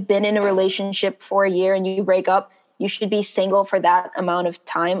if you've been in a relationship for a year and you break up, you should be single for that amount of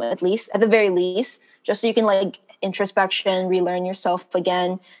time, at the very least, just so you can like introspection, relearn yourself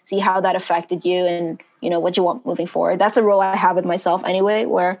again, see how that affected you, and what you want moving forward. That's a rule I have with myself anyway,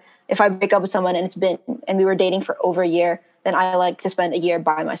 where if I break up with someone and we were dating for over a year, then I like to spend a year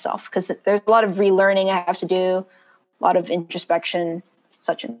by myself, because there's a lot of relearning I have to do, a lot of introspection,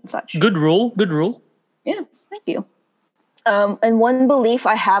 such and such. Good rule. Good rule. Yeah, thank you. And one belief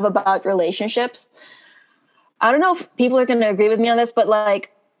I have about relationships, I don't know if people are going to agree with me on this, but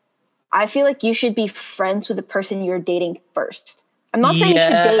like, I feel like you should be friends with the person you're dating first. I'm not saying you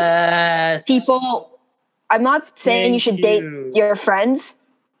should date people. I'm not saying you should date your friends,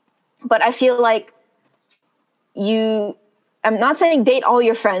 but I feel like I'm not saying date all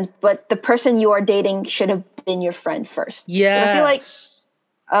your friends, but the person you are dating should have been your friend first. Yeah. I feel like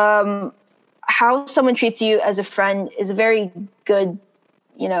how someone treats you as a friend is a very good,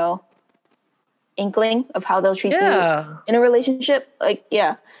 inkling of how they'll treat you in a relationship. Like,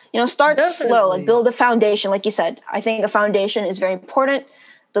 start slow, like build a foundation. Like you said, I think a foundation is very important,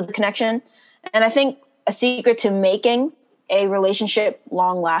 build the connection. And I think a secret to making a relationship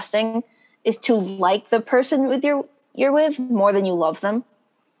long lasting is to like the person you're with more than you love them.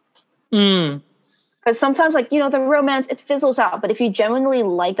 Because sometimes, like, the romance, it fizzles out. But if you genuinely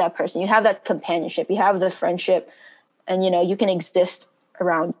like that person, you have that companionship, you have the friendship, and, you can exist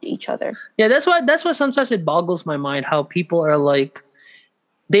around each other. Yeah, that's why sometimes it boggles my mind how people are like,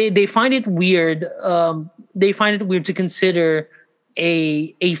 they find it weird. They find it weird to consider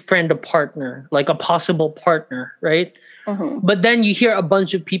a friend a partner, like a possible partner, right? Mm-hmm. But then you hear a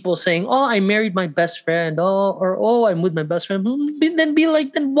bunch of people saying, "Oh, I married my best friend," or I'm with my best friend. Then be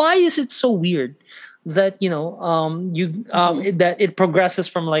like, then why is it so weird that that it progresses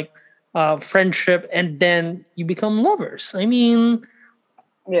from like friendship and then you become lovers? I mean,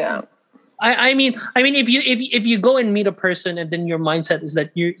 yeah. I mean, if you go and meet a person and then your mindset is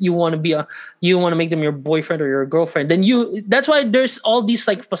that you want to make them your boyfriend or your girlfriend, then that's why there's all these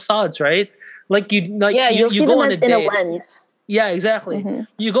like facades, right? Like you go on a date. In a lens. Yeah, exactly. Mm-hmm.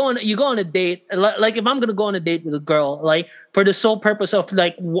 You go on a date. Like if I'm gonna go on a date with a girl, like for the sole purpose of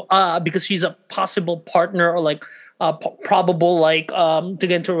like because she's a possible partner or like probable like to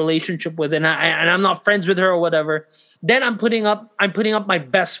get into a relationship with, and I'm not friends with her or whatever. Then I'm putting up my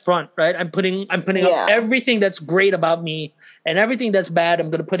best front, right? I'm putting up everything that's great about me, and everything that's bad,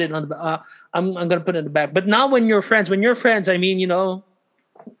 I'm gonna put it on the I'm gonna put it in the back. But now when you're friends, I mean,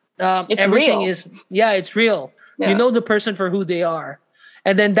 it's everything real. It's real. Yeah. You know the person for who they are,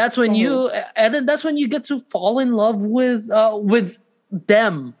 and then that's when you get to fall in love with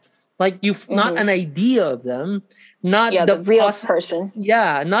them, like you've not an idea of them, not the real person.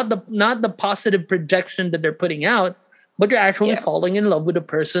 Yeah, not the positive projection that they're putting out, but you're actually falling in love with a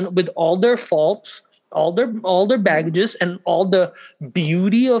person with all their faults, all their baggages, and all the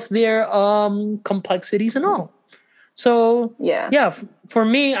beauty of their complexities and all. So for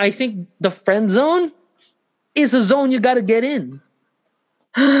me, I think the friend zone is a zone you got to get in.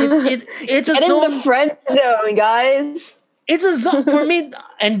 It's a zone. In the friend zone, guys. It's a zone for me,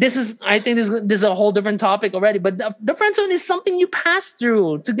 and I think this is a whole different topic already. But the friend zone is something you pass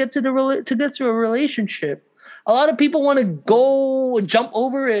through to get to a relationship. A lot of people want to go jump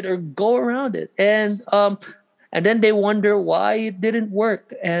over it or go around it, and then they wonder why it didn't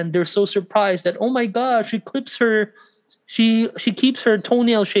work, and they're so surprised that, oh my gosh, she keeps her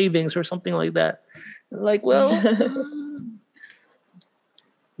toenail shavings or something like that. Like, well,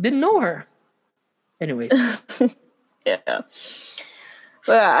 didn't know her. Anyways. Yeah.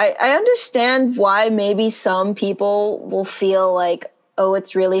 Well, I understand why maybe some people will feel like, oh,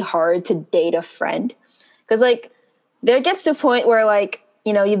 it's really hard to date a friend. Because, like, there gets to a point where, like,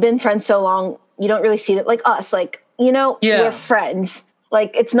 you've been friends so long, you don't really see that. Like us, like, we're friends.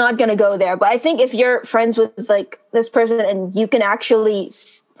 Like, it's not going to go there. But I think if you're friends with, like, this person and you can actually,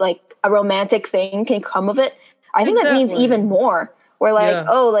 like, a romantic thing can come of it, I think that means even more. We're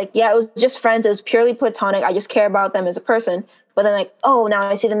like, it was just friends. It was purely platonic. I just care about them as a person. But then, like, oh, now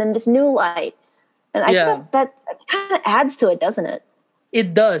I see them in this new light. And I think that kind of adds to it, doesn't it?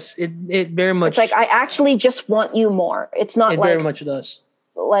 It does. It very much. It's like, I actually just want you more. It's not like. It very much does.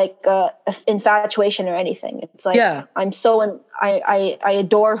 Like infatuation or anything. It's like, I'm I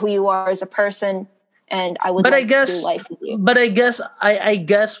adore who you are as a person. And I would to do life with you. But I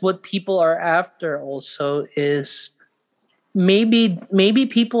guess what people are after also is maybe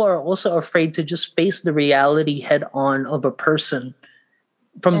people are also afraid to just face the reality head on of a person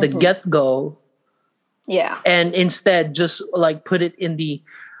from the get-go. Yeah. And instead just like put it in the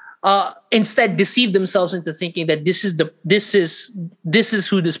instead deceive themselves into thinking that this is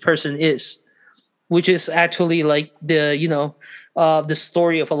who this person is, which is actually like the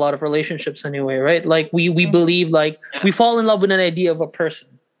story of a lot of relationships anyway, right? Like we believe, like we fall in love with an idea of a person,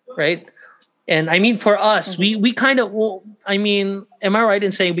 right? And I mean, for us, we kind of, well, I mean, am I right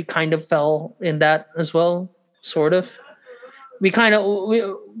in saying we kind of fell in that as well? Sort of. We kind of,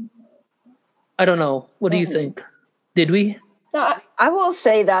 I don't know. What do you think? Did we? No, I will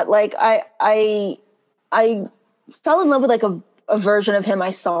say that like I fell in love with like a version of him I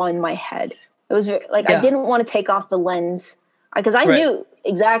saw in my head. It was like I didn't want to take off the lens because I knew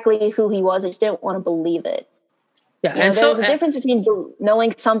exactly who he was. I just didn't want to believe it. Yeah, and so there's a difference between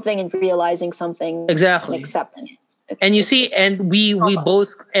knowing something and realizing something. Exactly. And accepting it. And you see, and we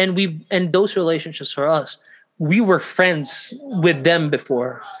both, and those relationships for us, we were friends with them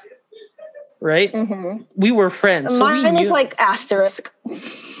before. Right? Mm-hmm. We were friends. Mine is like asterisk.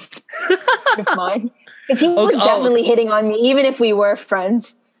 Mine. Because he was definitely hitting on me, even if we were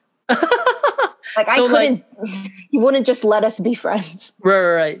friends. Like I couldn't, he wouldn't just let us be friends.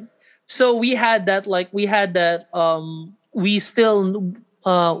 Right. So we had that, we still,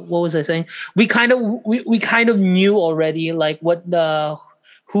 what was I saying? We kind of knew already, like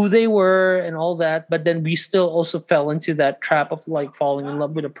who they were and all that, but then we still also fell into that trap of like falling in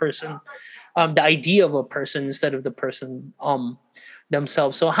love with a person. The idea of a person instead of the person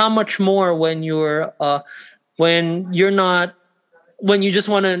themselves. So how much more when you just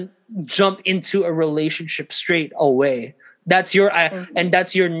want to jump into a relationship straight away. That's your and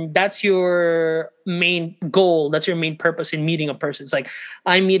that's your main goal. That's your main purpose in meeting a person. It's like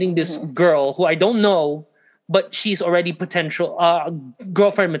I'm meeting this girl who I don't know, but she's already potential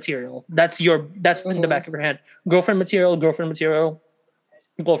girlfriend material. That's in the back of your head. Girlfriend material.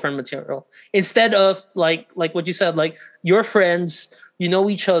 Instead of like what you said, like your friends, you know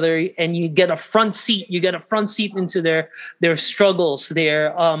each other, and you get a front seat into their struggles,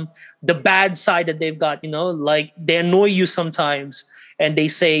 their the bad side that they've got, like they annoy you sometimes and they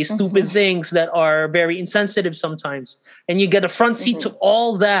say stupid things that are very insensitive sometimes, and you get a front seat to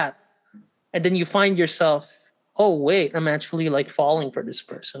all that, and then you find yourself, oh wait, I'm actually like falling for this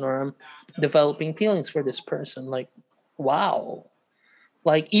person, or I'm developing feelings for this person. Like, wow.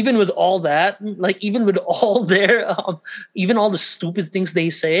 Like even with all that, like even with all their, even all the stupid things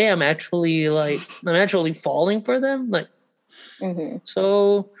they say, I'm actually falling for them. Like,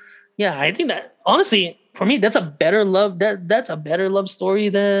 so yeah, I think that honestly, for me, that's a better love. That's a better love story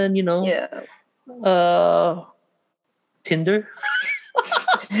than Tinder.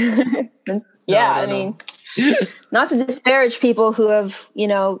 I mean, not to disparage people who have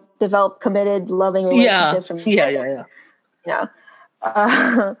developed committed, loving relationships. From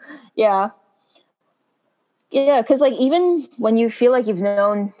because like even when you feel like you've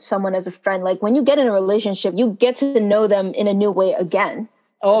known someone as a friend, like when you get in a relationship, you get to know them in a new way again.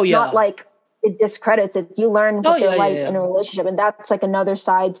 It's not like it discredits it. You learn what they're like in a relationship, and that's like another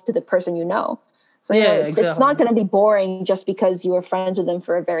side to the person you know. So it's not going to be boring just because you were friends with them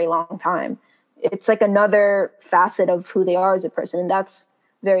for a very long time. It's like another facet of who they are as a person, and that's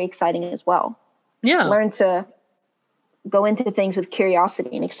very exciting as well. Yeah, learn to go into things with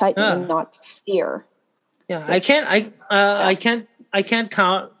curiosity and excitement and not fear. Yeah, I can't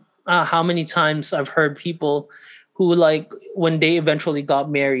count how many times I've heard people who like when they eventually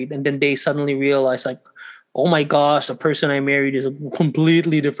got married and then they suddenly realize like, oh my gosh, the person I married is a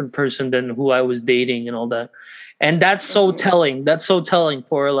completely different person than who I was dating and all that. And that's so telling. That's so telling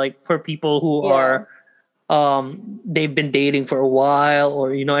for people who are they've been dating for a while,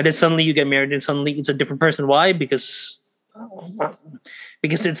 or and then suddenly you get married and suddenly it's a different person. Why? Because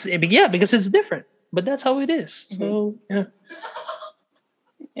it's different. But that's how it is. So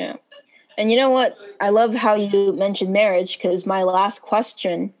yeah. And you know what? I love how you mentioned marriage, because my last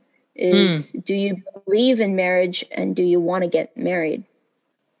question is: do you believe in marriage, and do you want to get married?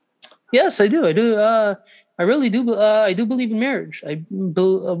 Yes, I do. I do. I really do. I do believe in marriage.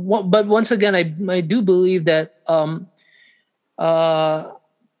 But once again, I do believe that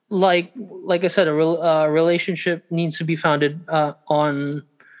like I said, a relationship needs to be founded on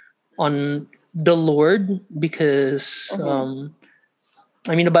the Lord, because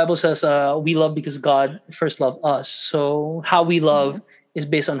I mean the Bible says we love because God first loved us. So how we love is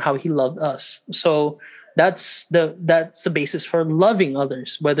based on how He loved us. So that's the basis for loving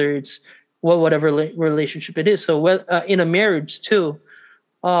others, whether it's whatever relationship it is. So in a marriage too,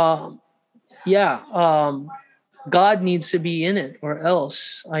 God needs to be in it, or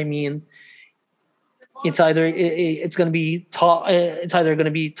else, I mean, it's either it's going to be it's either going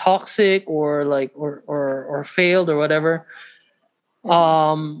to be toxic or like or failed or whatever.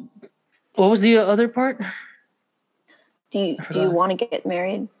 What was the other part? Do you want to get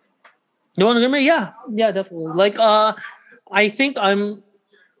married? You want to get married? Yeah, definitely. Like I think I'm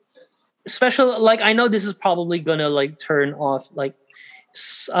special. Like I know this is probably gonna like turn off like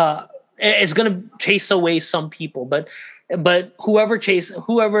it's gonna chase away some people, but whoever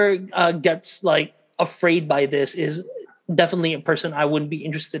gets like afraid by this is definitely a person I wouldn't be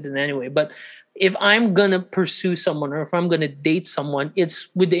interested in anyway. But if I'm gonna pursue someone or if I'm gonna date someone, it's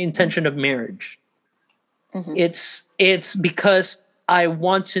with the intention of marriage. Mhm. It's because I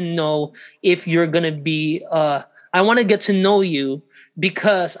want to know if you're gonna be. I want to get to know you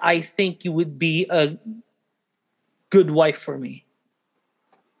because I think you would be a good wife for me.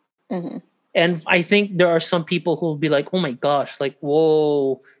 Mhm. And I think there are some people who will be like, "Oh my gosh, like,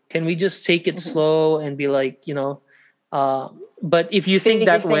 whoa, can we just take it Mhm. slow and be like, you know?" Uh, but if you think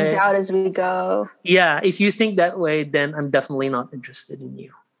Figure that things way, out as we go. yeah, if you think that way, then I'm definitely not interested in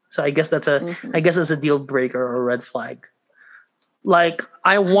you. So Mhm. I guess that's a deal breaker or a red flag. Like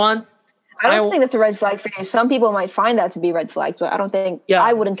I want, I don't I think that's a red flag for you. Some people might find that to be red flags, but I don't think I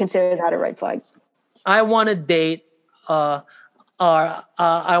yeah, wouldn't consider that a red flag. I want to date, uh,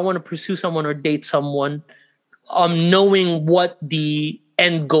 I want to pursue someone or date someone, knowing what the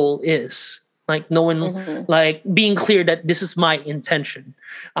end goal is, like knowing, Mhm. like being clear that this is my intention.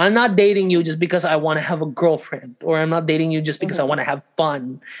 I'm not dating you just because I want to have a girlfriend, or I'm not dating you just because I Mhm. want to have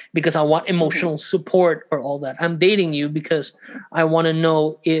fun, because I want Mhm. emotional support or all that. I'm dating you because I want to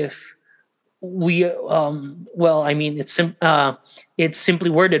know if we well, I mean, it's simply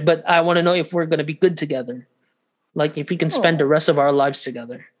worded, but I want to know if we're going to be good together, like if we can spend the Oh, rest of our lives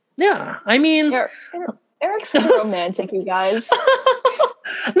together. Yeah, I mean, Eric's so romantic, you guys.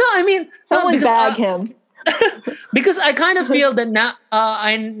 no, I mean, no, Someone bag him. because I kind of feel that now,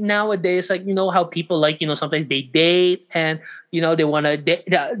 I nowadays, like, you know how people, like, you know, sometimes they date and, you know, they want to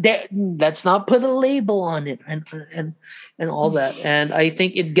let's not put a label on it, and all that. And I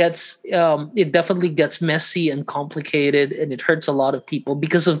think it definitely gets messy and complicated, and it hurts a lot of people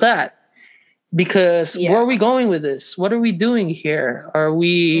because of that. Because where Yeah. are we going with this? What are we doing here?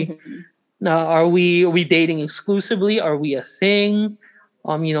 Mhm. Are we dating exclusively? Are we a thing?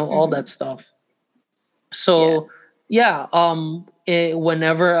 You know, all that Mhm. stuff. Yeah. So yeah,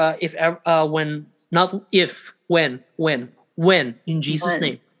 whenever, if ever, when not if when in Jesus One.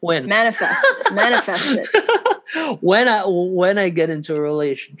 name, when Manifest it. Manifest it. when I get into a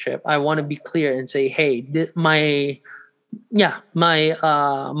relationship, I want to be clear and say, hey, my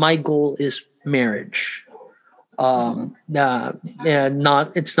goal is marriage. Mhm. Yeah,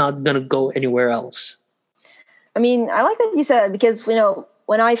 not it's not gonna go anywhere else. I mean, I like that you said it because,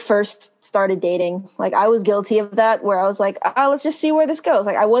 when I first started dating, like I was guilty of that where I was like, oh, let's just see where this goes.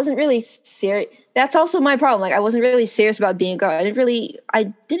 Like I wasn't really serious. That's also my problem. Like I wasn't really serious about being a girl. I didn't really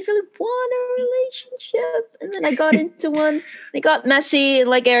want a relationship. And then I got into one. It got messy. And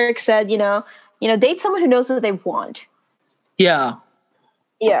like Eric said, date someone who knows what they want. Yeah,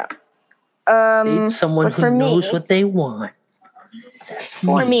 Yeah. date someone But who knows what they want. That's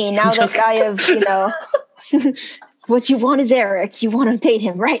for me. me, I'm now that joking. I have, what you want is Eric. You want to date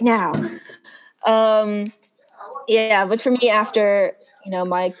him right now. Yeah, but for me, after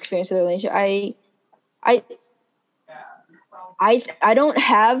my experience with the relationship, I, I don't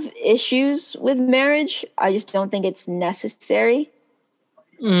have issues with marriage. I just don't think it's necessary.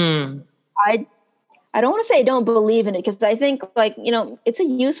 Mm, I I don't want to say I don't believe in it because I think like it's a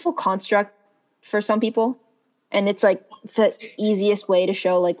useful construct for some people, and it's like the easiest way to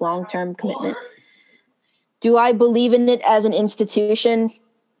show like long term commitment. Do I believe in it as an institution?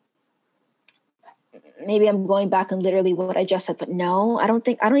 Maybe I'm going back on literally what I just said, but no, I don't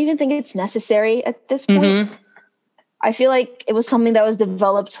even think it's necessary at this point. mm-hmm. I feel like it was something that was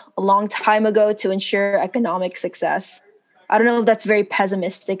developed a long time ago to ensure economic success. I don't know if that's very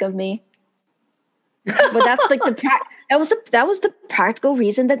pessimistic of me, but that's like that was the practical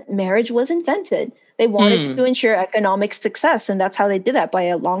reason that marriage was invented. They wanted to Mm, ensure economic success, and that's how they did that by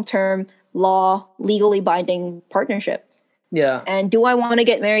a long-term law, legally binding partnership. yeah, And do I want to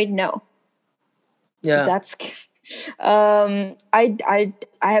get married? No, because yeah. that's I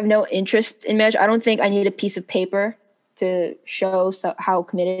have no interest in marriage. I don't think I need a piece of paper to show how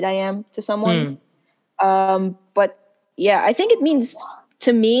committed I am to someone. Mm, But yeah, I think it means,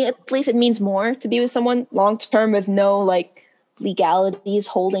 to me at least, it means more to be with someone long term with no like legalities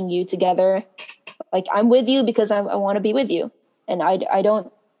holding you together. Like I'm with you because I want to be with you, and I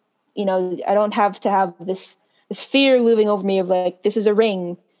don't I don't have to have this fear looming over me of like this is a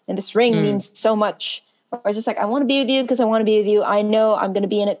ring and this ring mm, means so much. Or it's just like I want to be with you because I want to be with you. I know I'm going to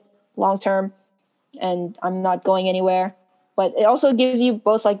be in it long term, and I'm not going anywhere. But it also gives you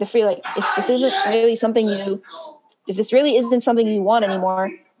both like the free, like if this really isn't something you want anymore,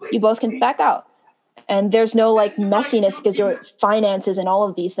 you both can back out. And there's no like messiness because your finances and all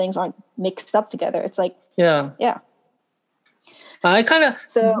of these things aren't mixed up together. It's like, yeah. yeah. I kind of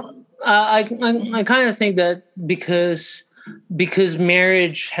So I kind of think that because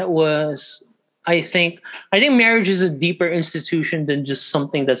marriage was I think marriage is a deeper institution than just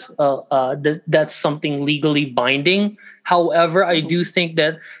something that's something legally binding. However, I do think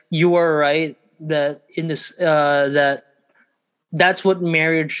that you are right that in this that's what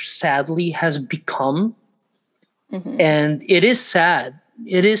marriage sadly has become, and it is sad.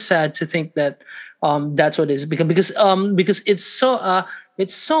 It is sad to think that that's what it's become because it's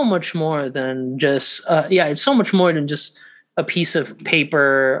so much more than just it's so much more than just a piece of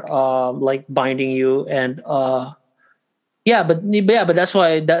paper like binding you and but that's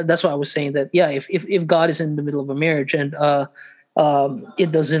why I was saying that if God is in the middle of a marriage and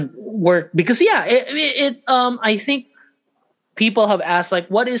it doesn't work because I think people have asked like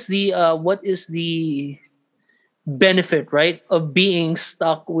what is the benefit, right, of being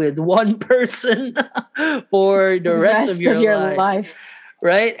stuck with one person for the rest of your life,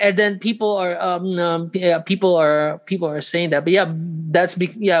 right? And then people are people are saying that, but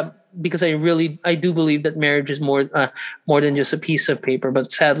because I do believe that marriage is more than just a piece of paper,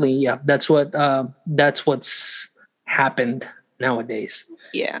 but sadly that's what's happened nowadays.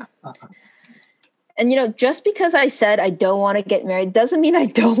 Yeah. And just because I said I don't want to get married doesn't mean I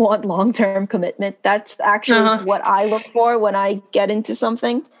don't want long-term commitment. That's actually what I look for when I get into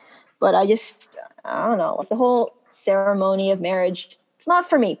something. But I don't know, like the whole ceremony of marriage, it's not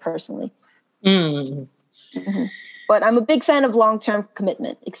for me personally. But I'm a big fan of long-term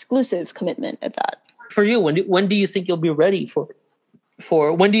commitment, exclusive commitment at that. For you, when do you think you'll be ready for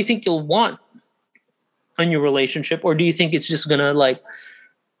when do you think you'll want a new relationship, or do you think it's just gonna like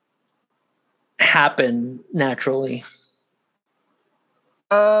happen naturally?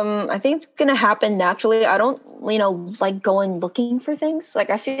 I think it's gonna happen naturally. I don't, like going looking for things. Like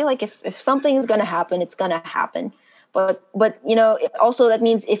I feel like if something is gonna happen, it's gonna happen. But also that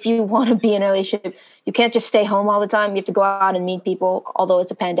means if you want to be in a relationship, you can't just stay home all the time. You have to go out and meet people. Although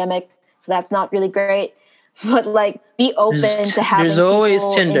it's a pandemic, so that's not really great. But like, be open to having there's always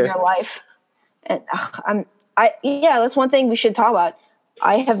people Tinder in your life. And that's one thing we should talk about.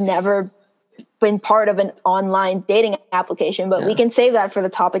 I have never been part of an online dating application, but we can save that for the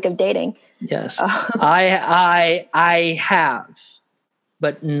topic of dating. Yes. I have,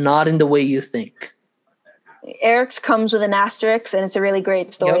 but not in the way you think. Eric's comes with an asterisk, and it's a really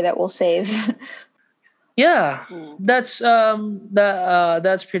great story that we'll save. Yeah, that's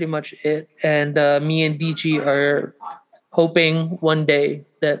pretty much it. And me and DG are hoping one day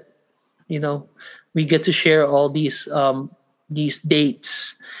that we get to share all these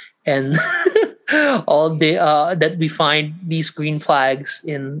dates and all the that we find these green flags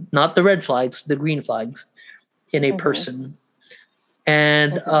in, not the red flags, the green flags in a person.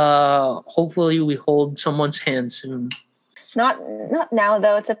 And hopefully we hold someone's hand soon. Not now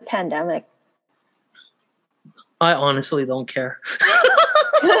though, it's a pandemic. I honestly don't care.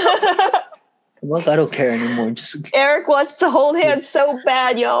 Look, I don't care anymore. Just Eric wants to hold hands so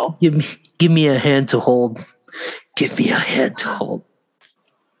bad, yo. Give me a hand to hold. Give me a hand to hold.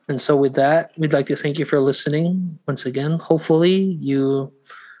 And so with that, we'd like to thank you for listening once again. Hopefully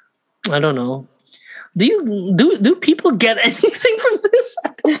I don't know. Do people get anything from this?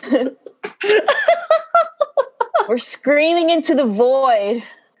 We're screaming into the void.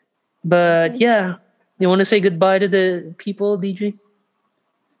 But yeah, you want to say goodbye to the people, DG?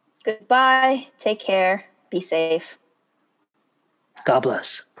 Goodbye. Take care. Be safe. God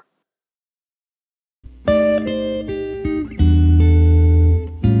bless.